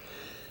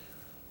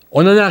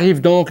 On en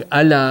arrive donc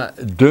à la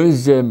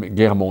Deuxième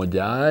Guerre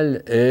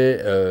mondiale et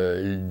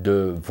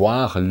de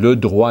voir le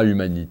droit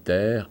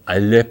humanitaire à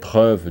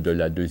l'épreuve de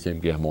la Deuxième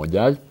Guerre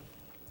mondiale.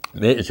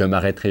 Mais je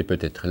m'arrêterai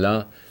peut-être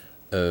là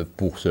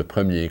pour ce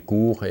premier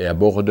cours et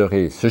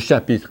aborderai ce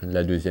chapitre de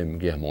la Deuxième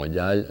Guerre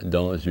mondiale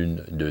dans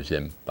une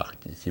deuxième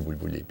partie, si vous le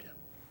voulez bien.